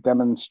maybe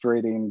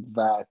demonstrating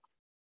that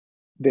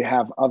they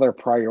have other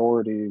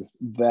priorities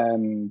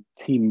than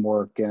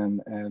teamwork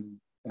and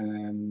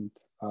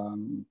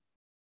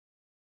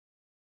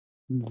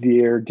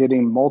they're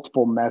getting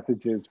multiple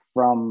messages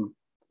from,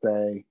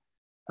 say,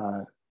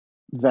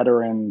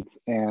 veterans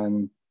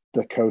and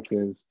the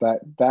coaches, that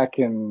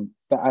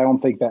I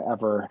don't think that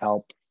ever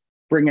helped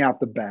bring out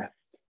the best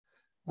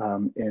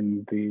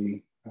in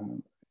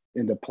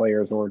the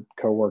players or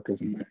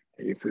coworkers in that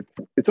case.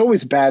 It's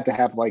always bad to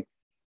have like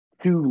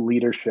two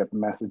leadership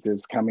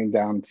messages coming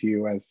down to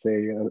you as,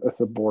 say, a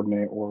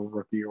subordinate or a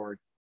rookie or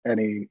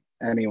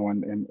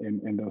anyone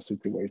in those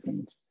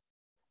situations.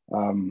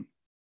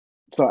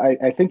 So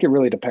I think it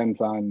really depends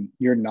on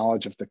your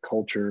knowledge of the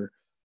culture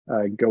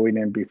going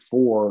in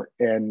before,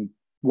 and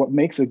what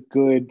makes a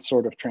good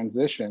sort of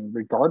transition,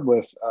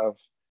 regardless of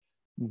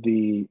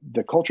the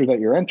culture that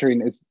you're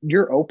entering, is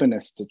your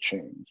openness to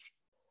change,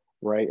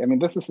 right? I mean,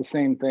 this is the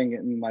same thing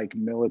in like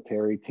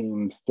military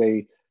teams.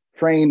 They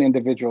train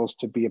individuals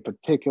to be a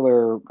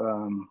particular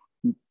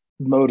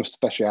mode of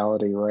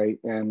speciality, right?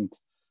 And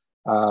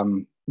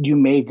you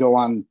may go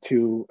on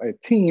to a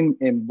team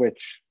in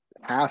which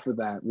half of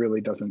that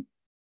really doesn't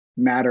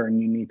matter,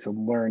 and you need to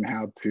learn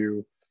how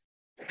to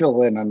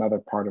fill in another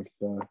part of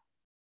the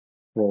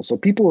role. So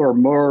people who are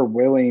more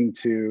willing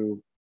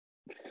to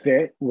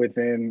fit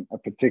within a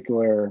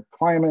particular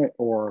climate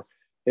or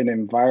an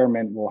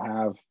environment will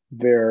have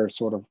their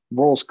sort of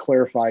roles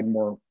clarified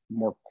more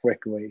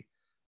quickly,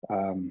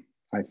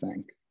 I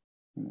think,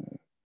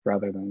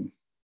 rather than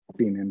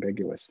being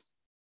ambiguous.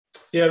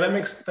 Yeah, that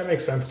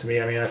makes sense to me.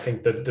 I mean, I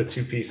think that the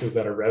two pieces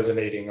that are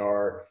resonating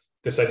are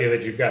this idea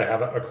that you've got to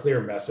have a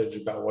clear message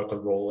about what the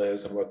role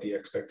is and what the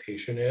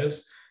expectation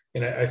is.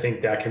 And I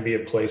think that can be a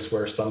place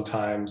where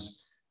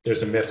sometimes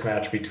there's a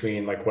mismatch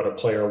between like what a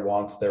player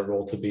wants their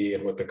role to be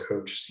and what the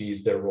coach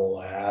sees their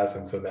role as.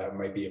 And so that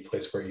might be a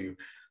place where you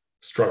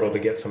struggle to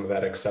get some of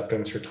that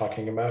acceptance you're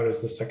talking about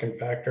as the second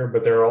factor.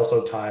 But there are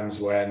also times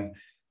when,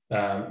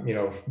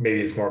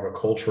 maybe it's more of a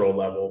cultural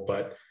level,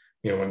 but,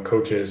 when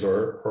coaches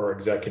or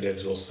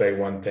executives will say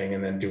one thing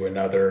and then do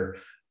another,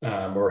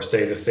 or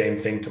say the same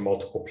thing to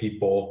multiple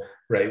people,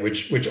 right?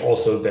 Which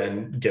also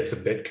then gets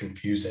a bit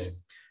confusing.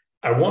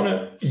 I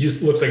want to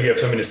use, looks like you have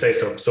something to say,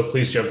 so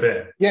please jump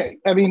in. Yeah,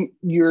 I mean,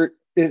 there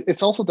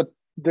is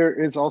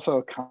also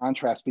a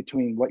contrast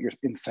between what you're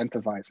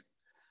incentivizing,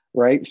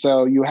 right?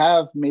 So you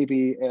have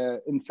maybe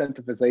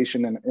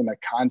incentivization in a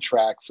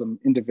contract, some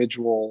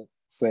individual,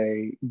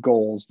 say,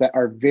 goals that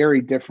are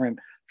very different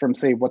from,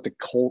 say, what the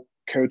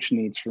coach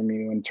needs from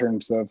you in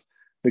terms of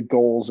the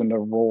goals and the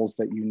roles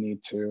that you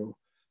need to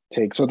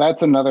take. So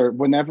that's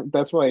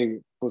that's what I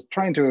was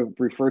trying to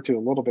refer to a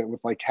little bit with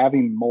like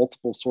having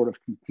multiple sort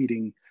of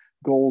competing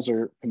goals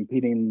or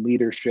competing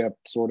leadership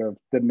sort of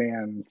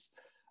demands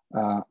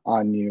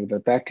on you,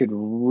 that could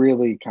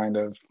really kind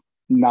of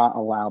not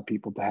allow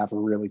people to have a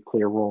really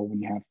clear role when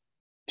you have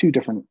two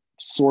different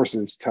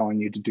sources telling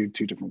you to do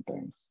two different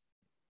things.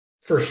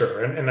 For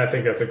sure. And I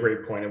think that's a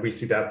great point. And we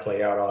see that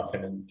play out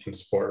often in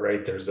sport,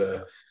 right? There's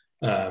a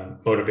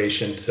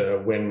motivation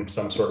to win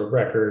some sort of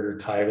record or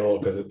title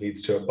because it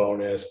leads to a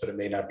bonus, but it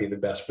may not be the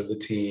best for the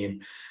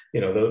team.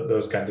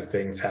 Those kinds of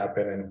things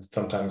happen. And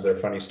sometimes they're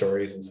funny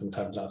stories and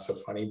sometimes not so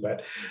funny.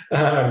 But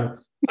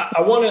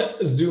I want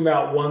to zoom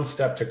out one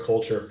step to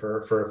culture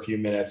for a few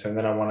minutes. And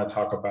then I want to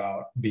talk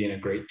about being a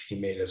great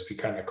teammate as we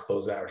kind of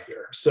close out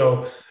here.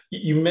 So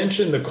you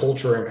mentioned the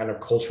culture and kind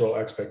of cultural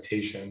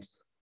expectations.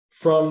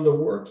 From the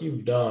work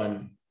you've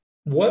done,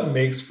 what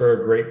makes for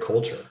a great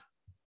culture?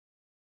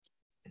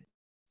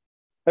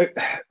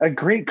 A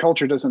great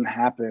culture doesn't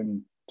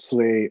happen,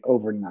 say,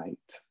 overnight.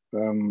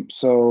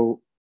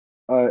 So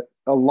a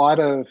lot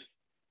of,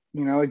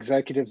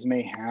 executives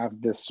may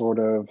have this sort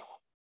of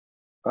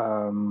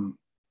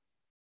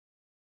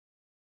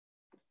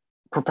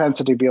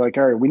propensity to be like,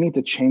 all right, we need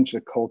to change the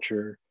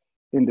culture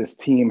in this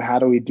team. How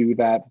do we do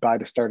that by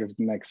the start of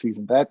the next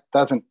season? That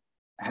doesn't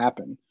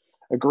happen.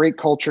 A great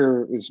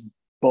culture is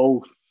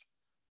both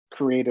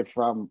created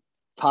from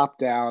top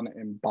down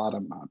and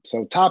bottom up.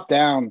 So top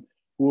down,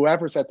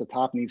 whoever's at the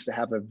top needs to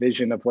have a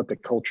vision of what the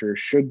culture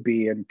should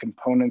be and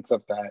components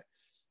of that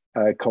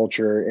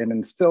culture, and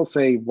instill,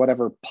 say,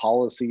 whatever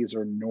policies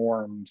or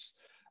norms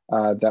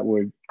that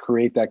would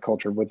create that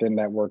culture within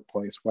that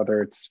workplace,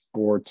 whether it's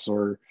sports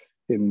or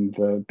in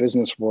the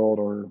business world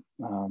or,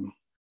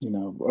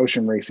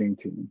 ocean racing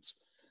teams.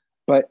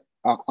 But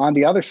on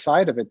the other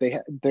side of it,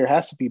 there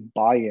has to be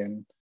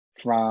buy-in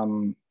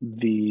from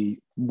the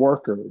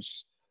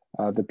workers,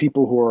 the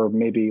people who are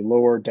maybe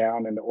lower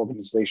down in the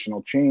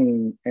organizational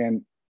chain,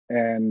 and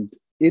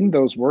in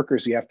those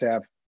workers, you have to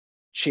have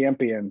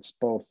champions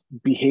both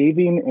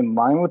behaving in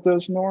line with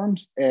those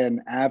norms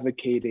and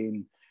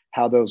advocating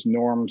how those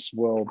norms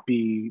will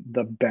be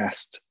the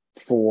best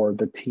for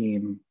the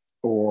team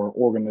or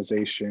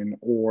organization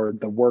or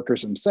the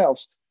workers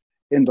themselves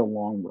in the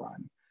long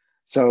run.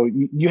 So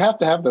you have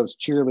to have those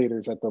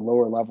cheerleaders at the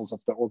lower levels of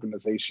the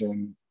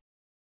organization,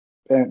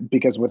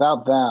 because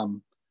without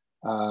them,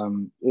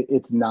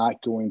 it's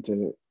not going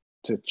to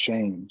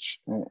change.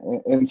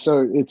 And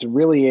so it's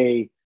really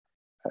a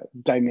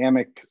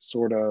dynamic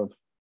sort of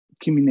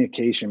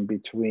communication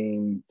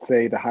between,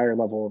 say, the higher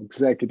level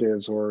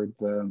executives or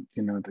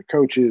the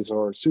coaches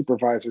or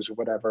supervisors or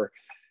whatever,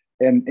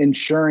 and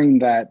ensuring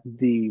that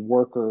the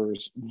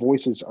workers'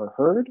 voices are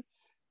heard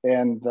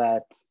and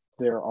that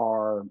they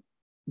are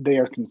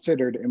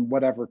considered in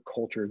whatever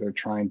culture they're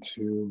trying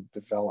to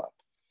develop.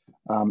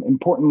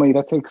 Importantly,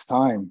 that takes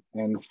time,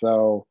 and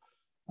so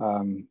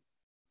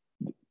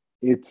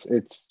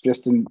it's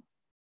just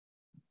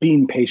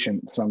being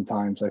patient.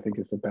 Sometimes I think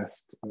is the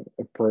best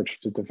approach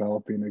to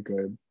developing a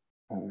good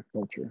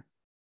culture.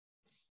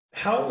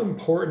 How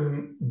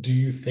important do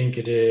you think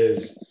it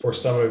is for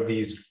some of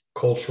these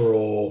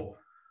cultural,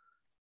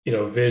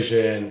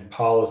 vision,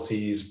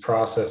 policies,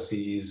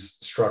 processes,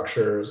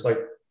 structures, like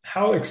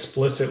how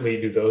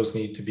explicitly do those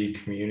need to be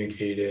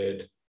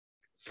communicated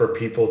for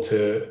people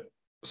to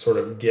sort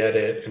of get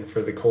it and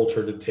for the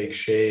culture to take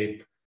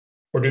shape?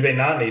 Or do they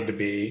not need to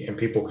be and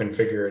people can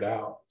figure it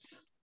out?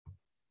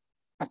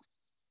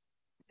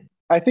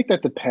 I think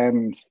that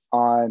depends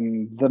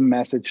on the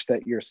message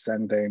that you're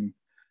sending.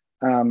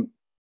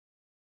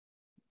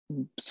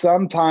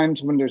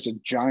 Sometimes when there's a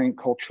giant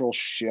cultural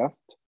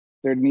shift,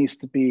 there needs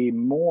to be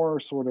more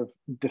sort of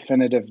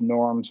definitive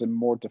norms and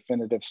more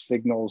definitive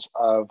signals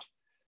of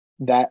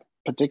that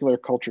particular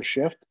culture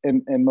shift,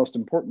 and most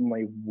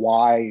importantly,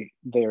 why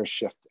they're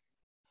shifting.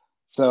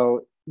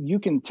 So you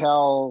can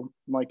tell,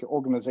 like an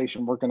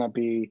organization, we're going to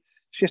be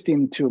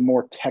shifting to a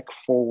more tech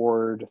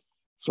forward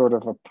sort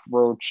of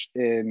approach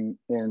in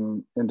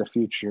the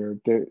future.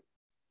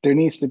 There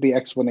needs to be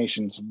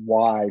explanations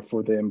why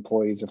for the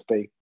employees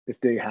if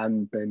they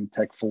hadn't been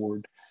tech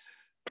forward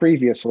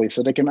previously,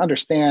 so they can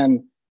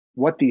understand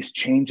what these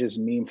changes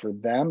mean for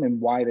them and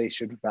why they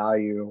should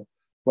value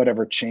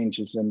whatever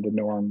changes in the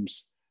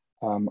norms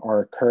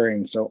are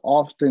occurring. So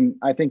often,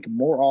 I think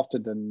more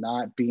often than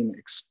not, being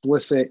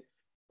explicit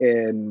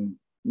in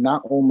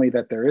not only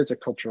that there is a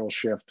cultural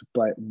shift,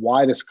 but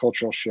why this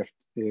cultural shift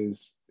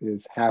is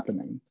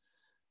happening.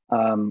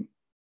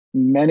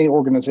 Many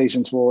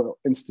organizations will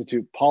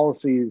institute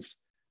policies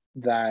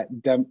that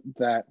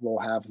will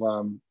have,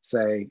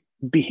 say,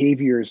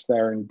 behaviors that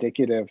are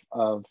indicative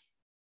of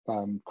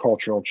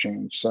cultural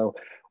change. So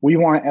we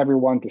want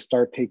everyone to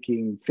start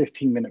taking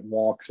 15-minute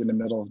walks in the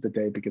middle of the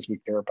day because we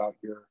care about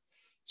your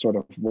sort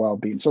of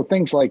well-being. So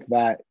things like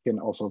that can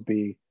also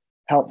be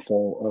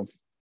helpful, of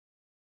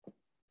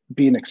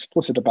being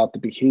explicit about the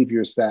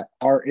behaviors that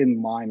are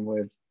in line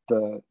with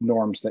the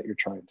norms that you're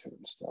trying to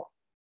instill.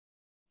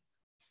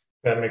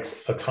 That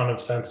makes a ton of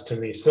sense to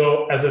me.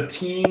 So as a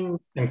team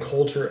and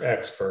culture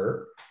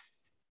expert,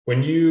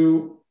 when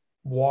you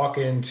walk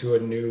into a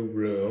new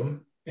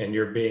room and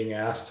you're being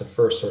asked to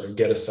first sort of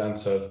get a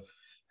sense of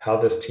how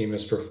this team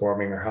is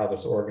performing or how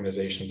this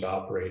organization is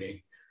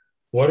operating,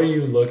 what are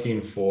you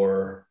looking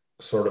for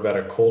sort of at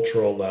a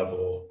cultural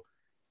level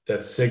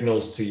that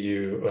signals to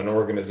you an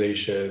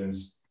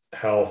organization's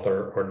health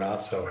or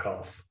not so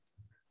health?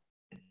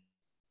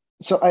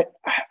 So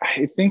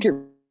I think it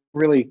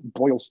really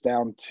boils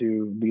down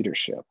to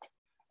leadership.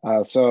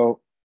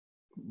 So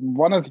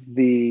one of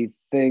the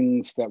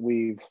things that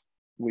we've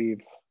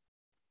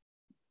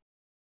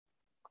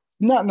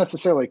not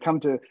necessarily come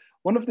to,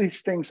 one of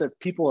these things that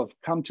people have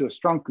come to a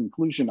strong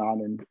conclusion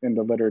on in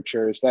the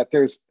literature is that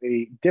there's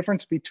a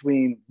difference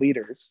between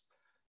leaders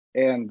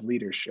and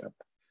leadership.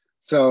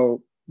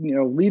 So,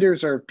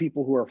 leaders are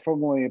people who are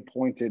formally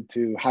appointed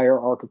to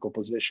hierarchical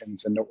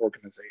positions in the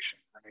organization,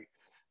 right?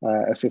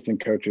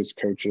 Assistant coaches,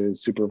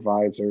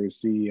 supervisors,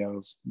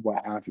 CEOs,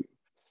 what have you.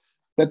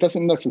 That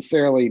doesn't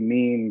necessarily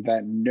mean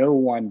that no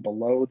one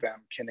below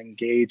them can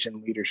engage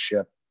in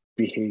leadership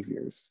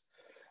behaviors.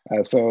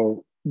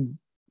 So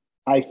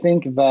I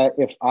think that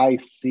if I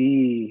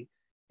see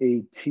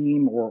a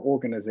team or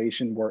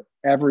organization where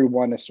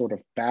everyone is sort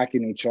of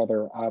backing each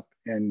other up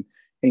and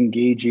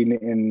engaging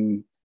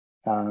in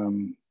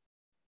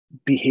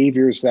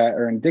behaviors that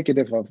are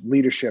indicative of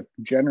leadership,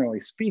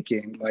 generally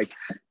speaking, like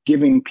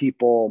giving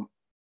people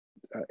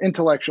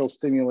intellectual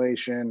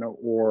stimulation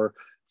or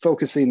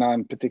focusing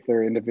on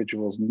particular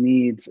individuals'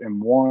 needs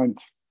and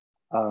wants,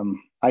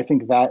 I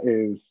think that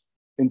is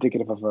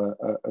indicative of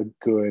a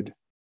good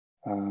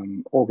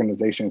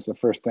organization. It's the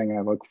first thing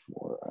I look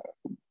for.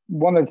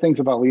 One of the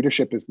things about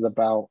leadership is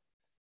about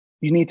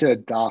you need to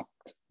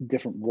adopt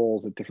different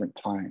roles at different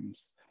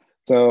times.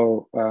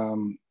 So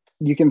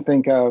you can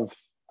think of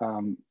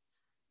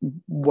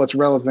what's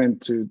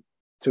relevant to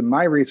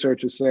my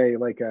research is, say,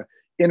 like a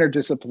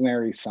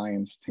interdisciplinary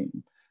science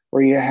team,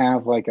 where you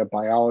have like a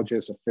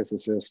biologist, a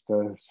physicist,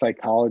 a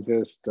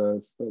psychologist, a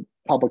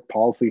public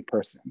policy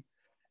person.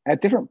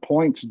 At different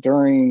points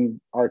during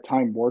our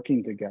time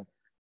working together,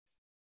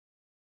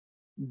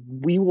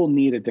 we will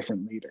need a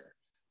different leader.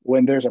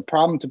 When there's a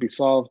problem to be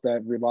solved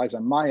that relies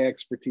on my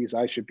expertise,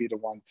 I should be the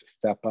one to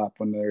step up.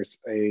 When there's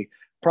a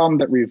problem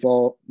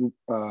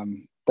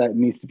that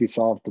needs to be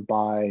solved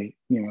by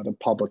the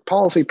public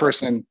policy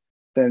person,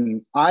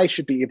 then I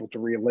should be able to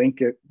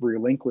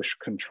relinquish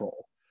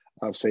control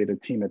of, say, the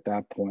team at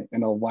that point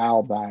and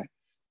allow that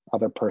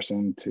other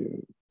person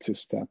to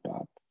step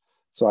up.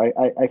 So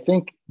I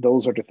think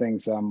those are the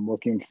things I'm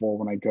looking for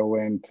when I go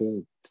in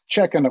to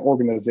check on the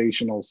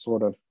organizational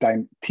sort of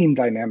team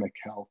dynamic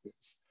health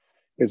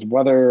is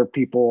whether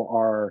people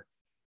are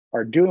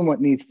doing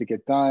what needs to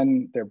get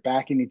done, they're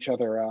backing each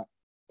other up,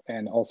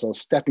 and also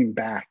stepping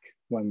back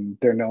when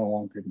they're no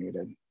longer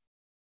needed.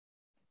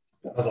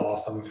 That was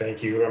awesome.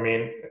 Thank you. I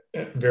mean,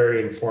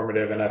 very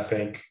informative, and I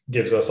think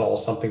gives us all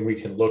something we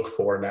can look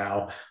for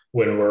now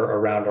when we're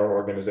around our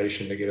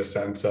organization to get a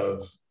sense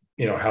of,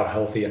 how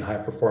healthy and high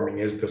performing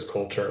is this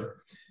culture.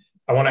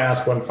 I want to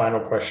ask one final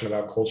question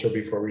about culture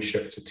before we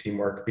shift to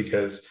teamwork,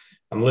 because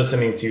I'm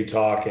listening to you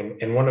talk,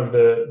 and one of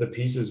the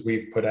pieces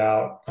we've put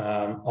out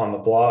on the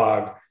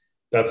blog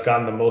that's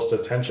gotten the most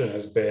attention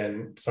has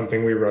been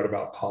something we wrote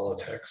about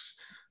politics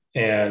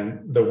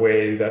and the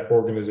way that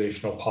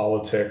organizational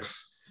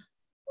politics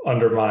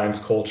undermines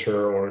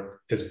culture or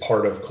is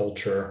part of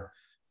culture.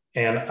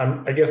 And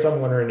I guess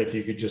I'm wondering if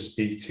you could just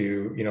speak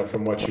to,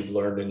 from what you've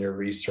learned in your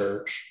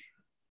research,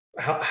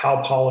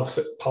 how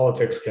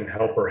politics can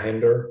help or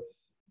hinder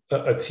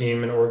a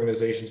team and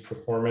organization's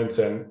performance,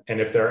 and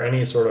if there are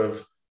any sort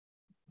of,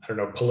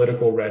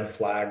 political red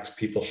flags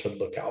people should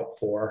look out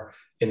for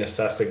in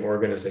assessing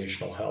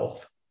organizational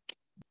health.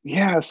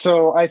 Yeah,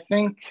 so I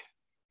think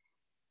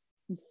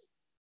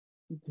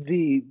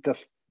the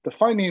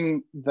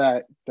finding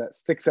that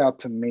sticks out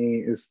to me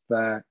is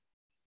that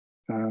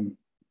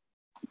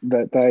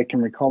that I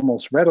can recall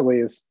most readily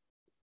is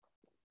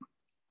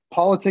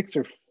politics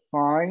are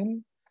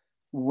fine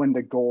when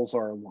the goals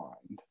are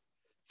aligned.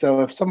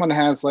 So if someone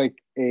has like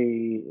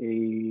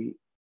a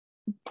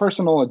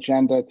personal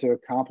agenda to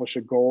accomplish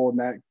a goal, and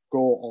that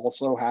goal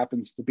also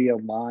happens to be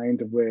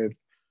aligned with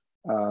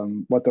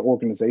what the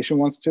organization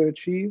wants to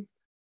achieve,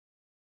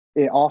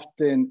 it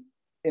often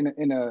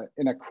in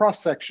a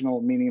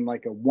cross-sectional, meaning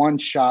like a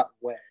one-shot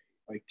way,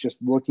 like just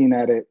looking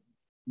at it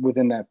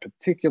within that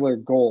particular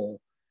goal,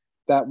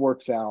 that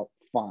works out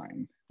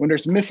fine. When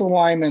there's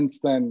misalignments,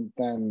 then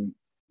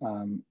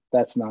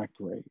that's not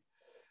great.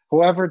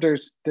 However,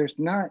 there's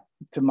not,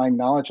 to my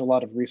knowledge, a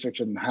lot of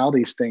research on how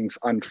these things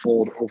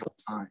unfold over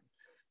time.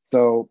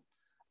 So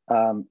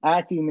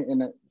acting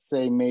in,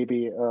 say,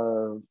 maybe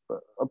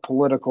a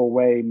political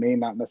way may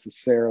not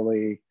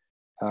necessarily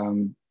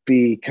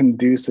be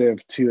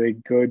conducive to a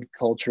good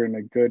culture and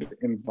a good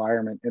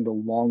environment in the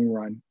long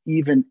run,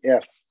 even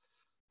if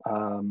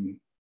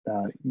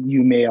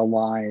you may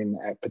align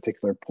at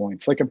particular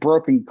points. Like a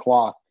broken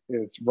clock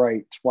is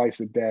right twice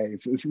a day.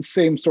 It's the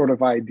same sort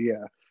of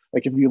idea.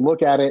 Like if you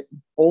look at it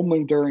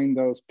only during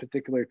those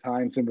particular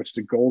times in which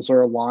the goals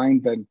are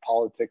aligned, then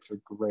politics are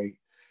great.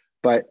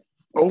 But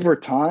over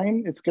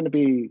time, it's going to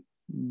be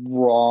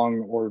wrong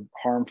or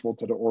harmful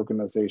to the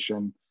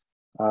organization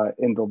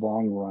in the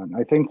long run.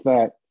 I think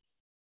that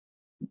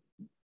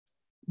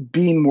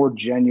being more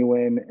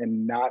genuine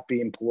and not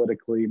being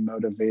politically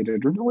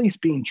motivated, or at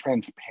least being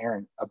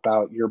transparent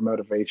about your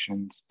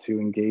motivations to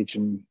engage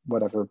in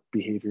whatever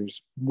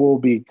behaviors, will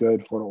be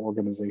good for the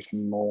organization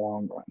in the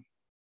long run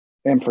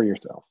and for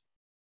yourself.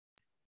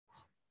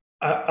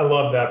 I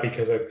love that,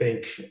 because I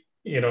think,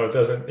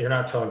 you're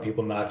not telling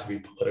people not to be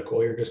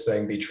political. You're just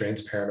saying be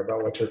transparent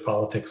about what your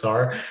politics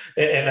are.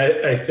 And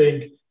I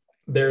think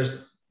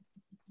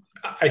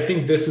I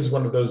think this is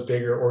one of those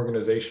bigger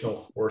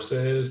organizational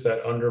forces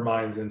that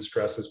undermines and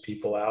stresses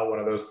people out. One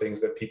of those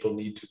things that people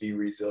need to be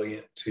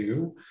resilient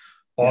to,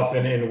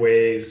 often in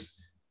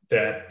ways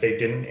that they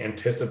didn't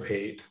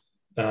anticipate,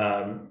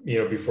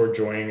 before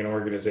joining an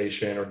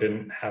organization, or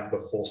didn't have the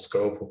full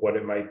scope of what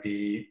it might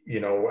be,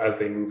 as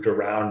they moved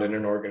around in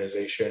an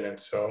organization. And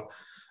so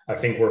I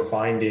think we're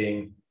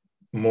finding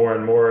more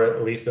and more,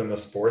 at least in the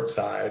sports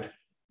side,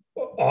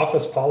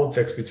 office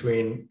politics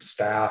between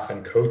staff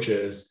and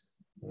coaches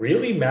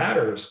really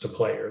matters to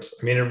players.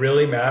 I mean, it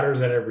really matters,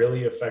 and it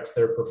really affects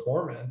their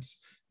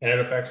performance, and it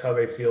affects how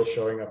they feel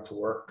showing up to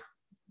work.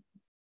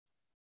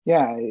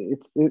 Yeah,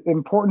 it's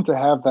important to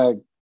have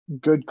that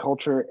good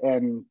culture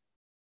and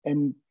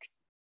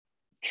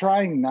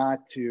trying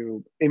not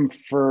to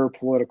infer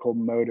political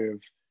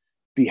motive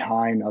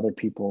behind other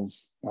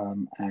people's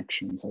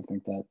actions. I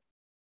think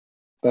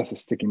that's a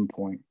sticking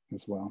point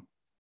as well.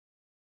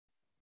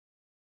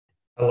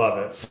 I love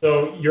it.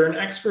 So you're an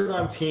expert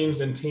on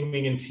teams and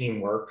teaming and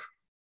teamwork.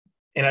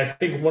 And I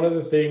think one of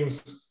the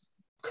things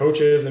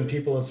coaches and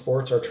people in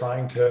sports are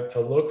trying to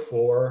look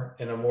for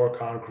in a more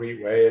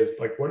concrete way is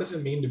like, what does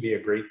it mean to be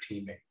a great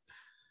teammate?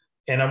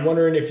 And I'm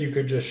wondering if you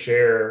could just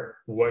share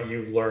what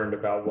you've learned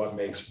about what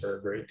makes for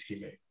a great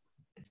teammate.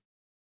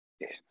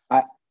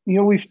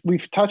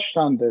 We've touched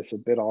on this a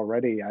bit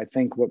already. I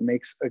think what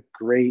makes a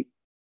great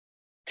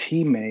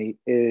teammate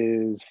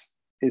is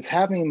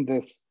having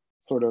this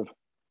sort of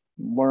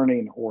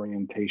learning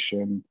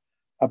orientation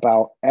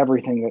about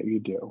everything that you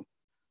do.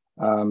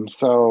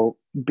 So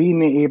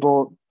being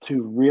able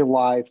to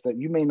realize that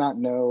you may not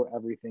know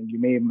everything, you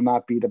may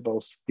not be the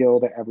most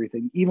skilled at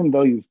everything, even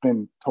though you've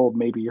been told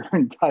maybe your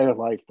entire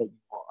life that you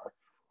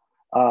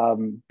are.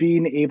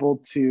 Being able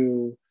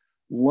to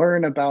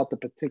learn about the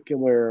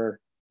particular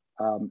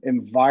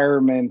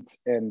environment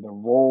and the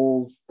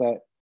roles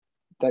that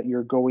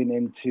you're going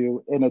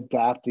into and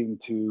adapting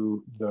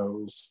to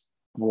those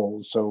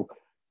roles. So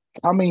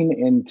coming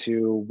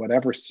into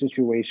whatever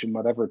situation,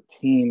 whatever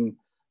team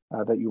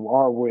that you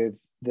are with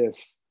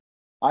this,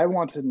 I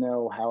want to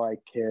know how I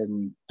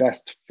can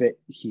best fit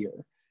here.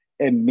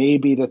 And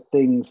maybe the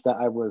things that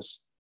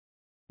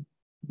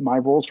my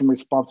roles and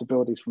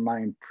responsibilities from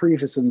my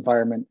previous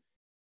environment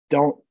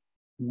don't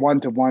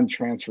one-to-one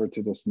transfer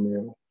to this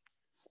new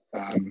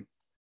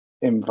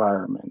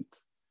environment.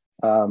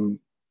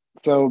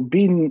 So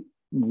being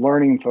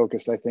learning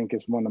focused, I think,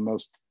 is one of the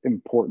most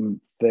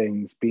important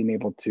things, being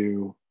able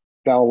to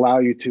that allow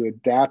you to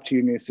adapt to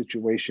your new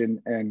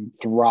situation and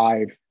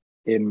thrive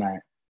in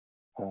that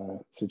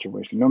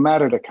situation, no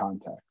matter the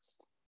context.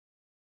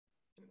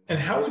 And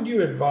how would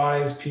you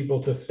advise people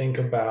to think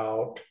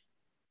about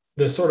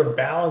the sort of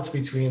balance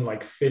between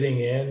like fitting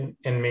in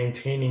and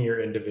maintaining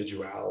your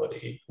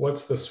individuality?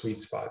 What's the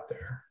sweet spot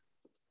there?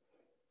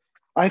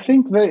 I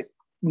think that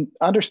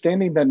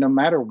understanding that no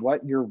matter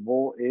what your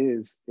role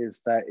is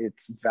that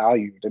it's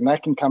valued. And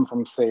that can come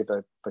from, say,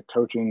 the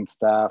coaching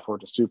staff or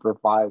the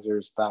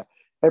supervisors, that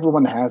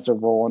everyone has a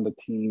role on the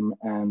team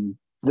and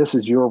this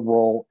is your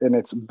role. And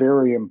it's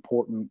very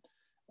important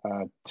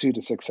to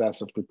the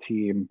success of the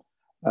team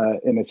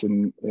in its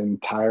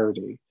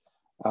entirety.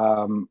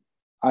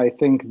 I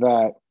think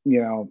that,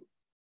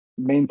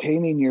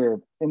 maintaining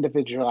your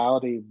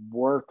individuality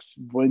works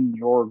when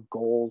your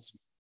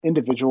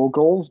individual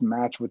goals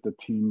match with the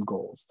team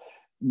goals.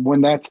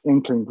 When that's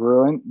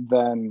incongruent,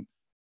 then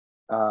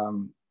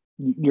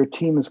your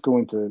team is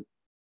going to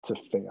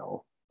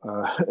fail.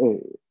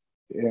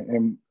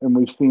 And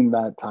we've seen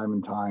that time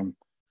and time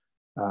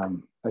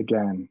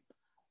again.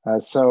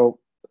 So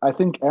I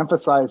think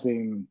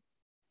emphasizing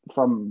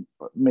from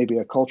maybe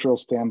a cultural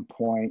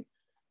standpoint,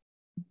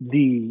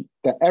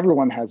 that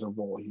everyone has a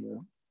role here.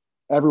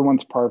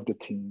 Everyone's part of the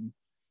team.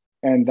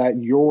 And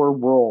that your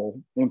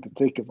role in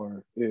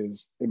particular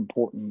is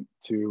important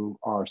to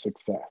our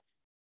success.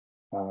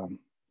 I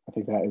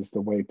think that is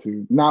the way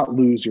to not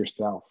lose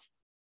yourself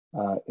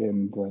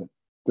in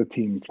the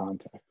team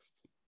context.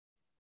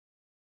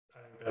 I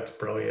think that's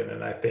brilliant.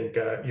 And I think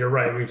you're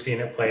right. We've seen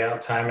it play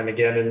out time and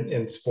again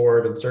in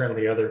sport and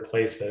certainly other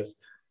places.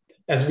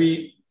 As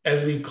we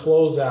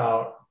close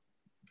out,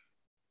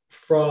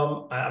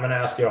 I'm going to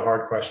ask you a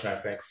hard question, I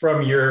think.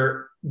 From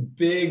your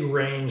big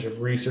range of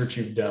research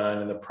you've done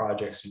and the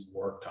projects you've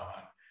worked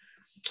on,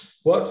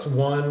 what's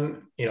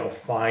one,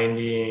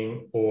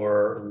 finding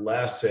or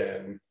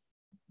lesson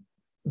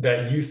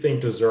that you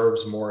think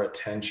deserves more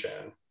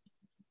attention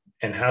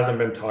and hasn't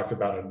been talked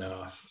about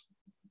enough,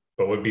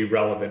 but would be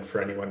relevant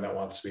for anyone that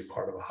wants to be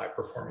part of a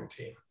high-performing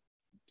team?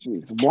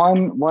 Geez,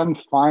 one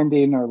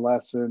finding or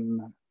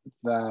lesson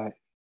that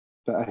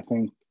I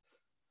think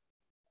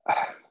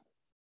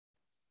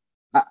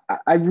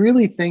I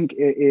really think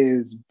it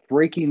is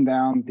breaking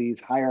down these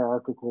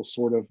hierarchical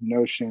sort of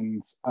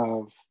notions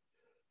of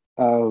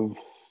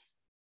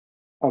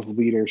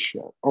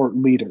leadership or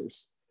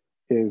leaders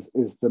is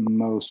the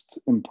most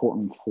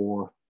important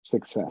for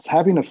success.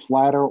 Having a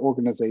flatter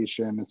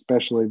organization,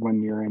 especially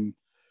when you're in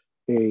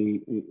a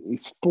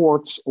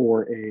sports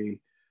or a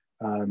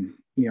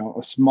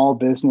small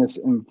business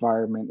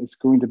environment, is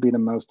going to be the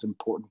most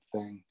important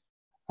thing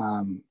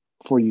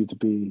for you to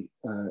be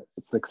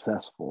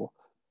successful.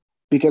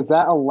 Because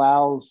that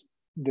allows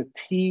the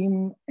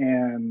team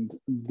and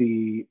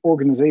the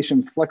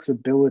organization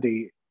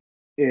flexibility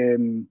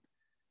in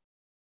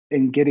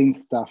getting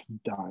stuff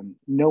done.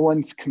 No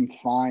one's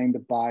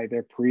confined by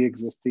their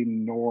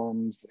pre-existing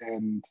norms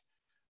and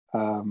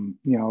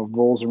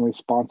roles and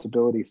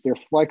responsibilities. They're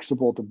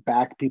flexible to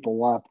back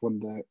people up when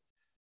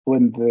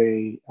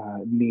they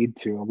need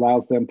to.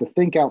 Allows them to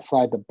think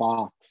outside the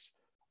box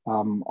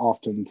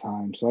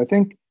oftentimes. So I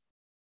think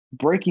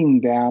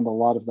breaking down a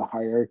lot of the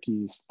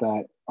hierarchies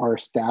that are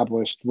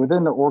established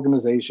within the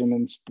organization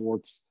and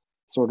sports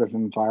sort of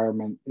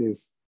environment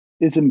is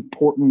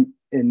important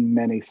in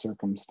many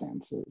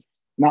circumstances.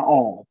 Not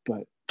all,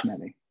 but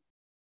many.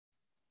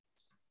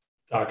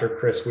 Dr.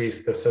 Chris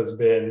Wiese, this has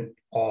been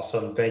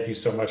awesome. Thank you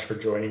so much for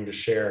joining to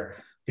share.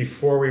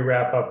 Before we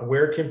wrap up,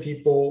 where can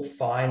people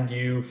find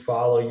you,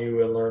 follow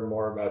you, and learn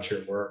more about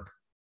your work?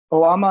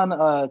 Oh, I'm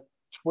on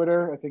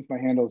Twitter. I think my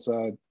handle is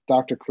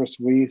Dr. Chris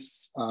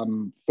Wiese.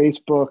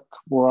 Facebook,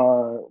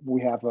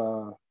 we have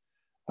the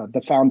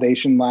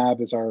Foundation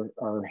Lab is our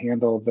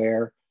handle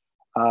there.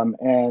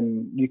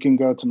 And you can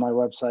go to my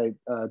website,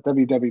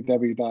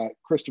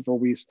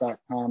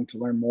 www.christopherwiese.com, to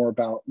learn more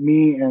about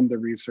me and the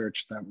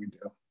research that we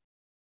do.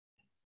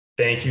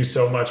 Thank you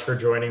so much for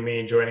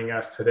joining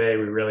us today.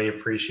 We really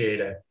appreciate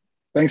it.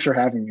 Thanks for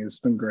having me. It's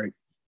been great.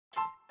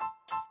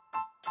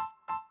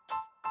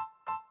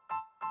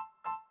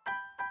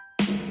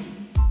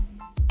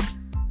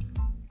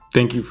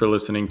 Thank you for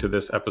listening to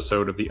this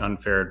episode of the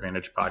Unfair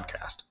Advantage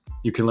podcast.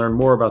 You can learn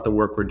more about the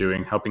work we're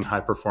doing helping high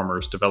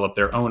performers develop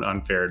their own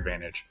unfair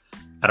advantage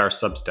at our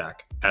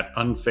Substack at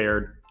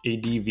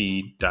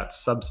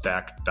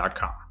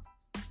unfairadv.substack.com.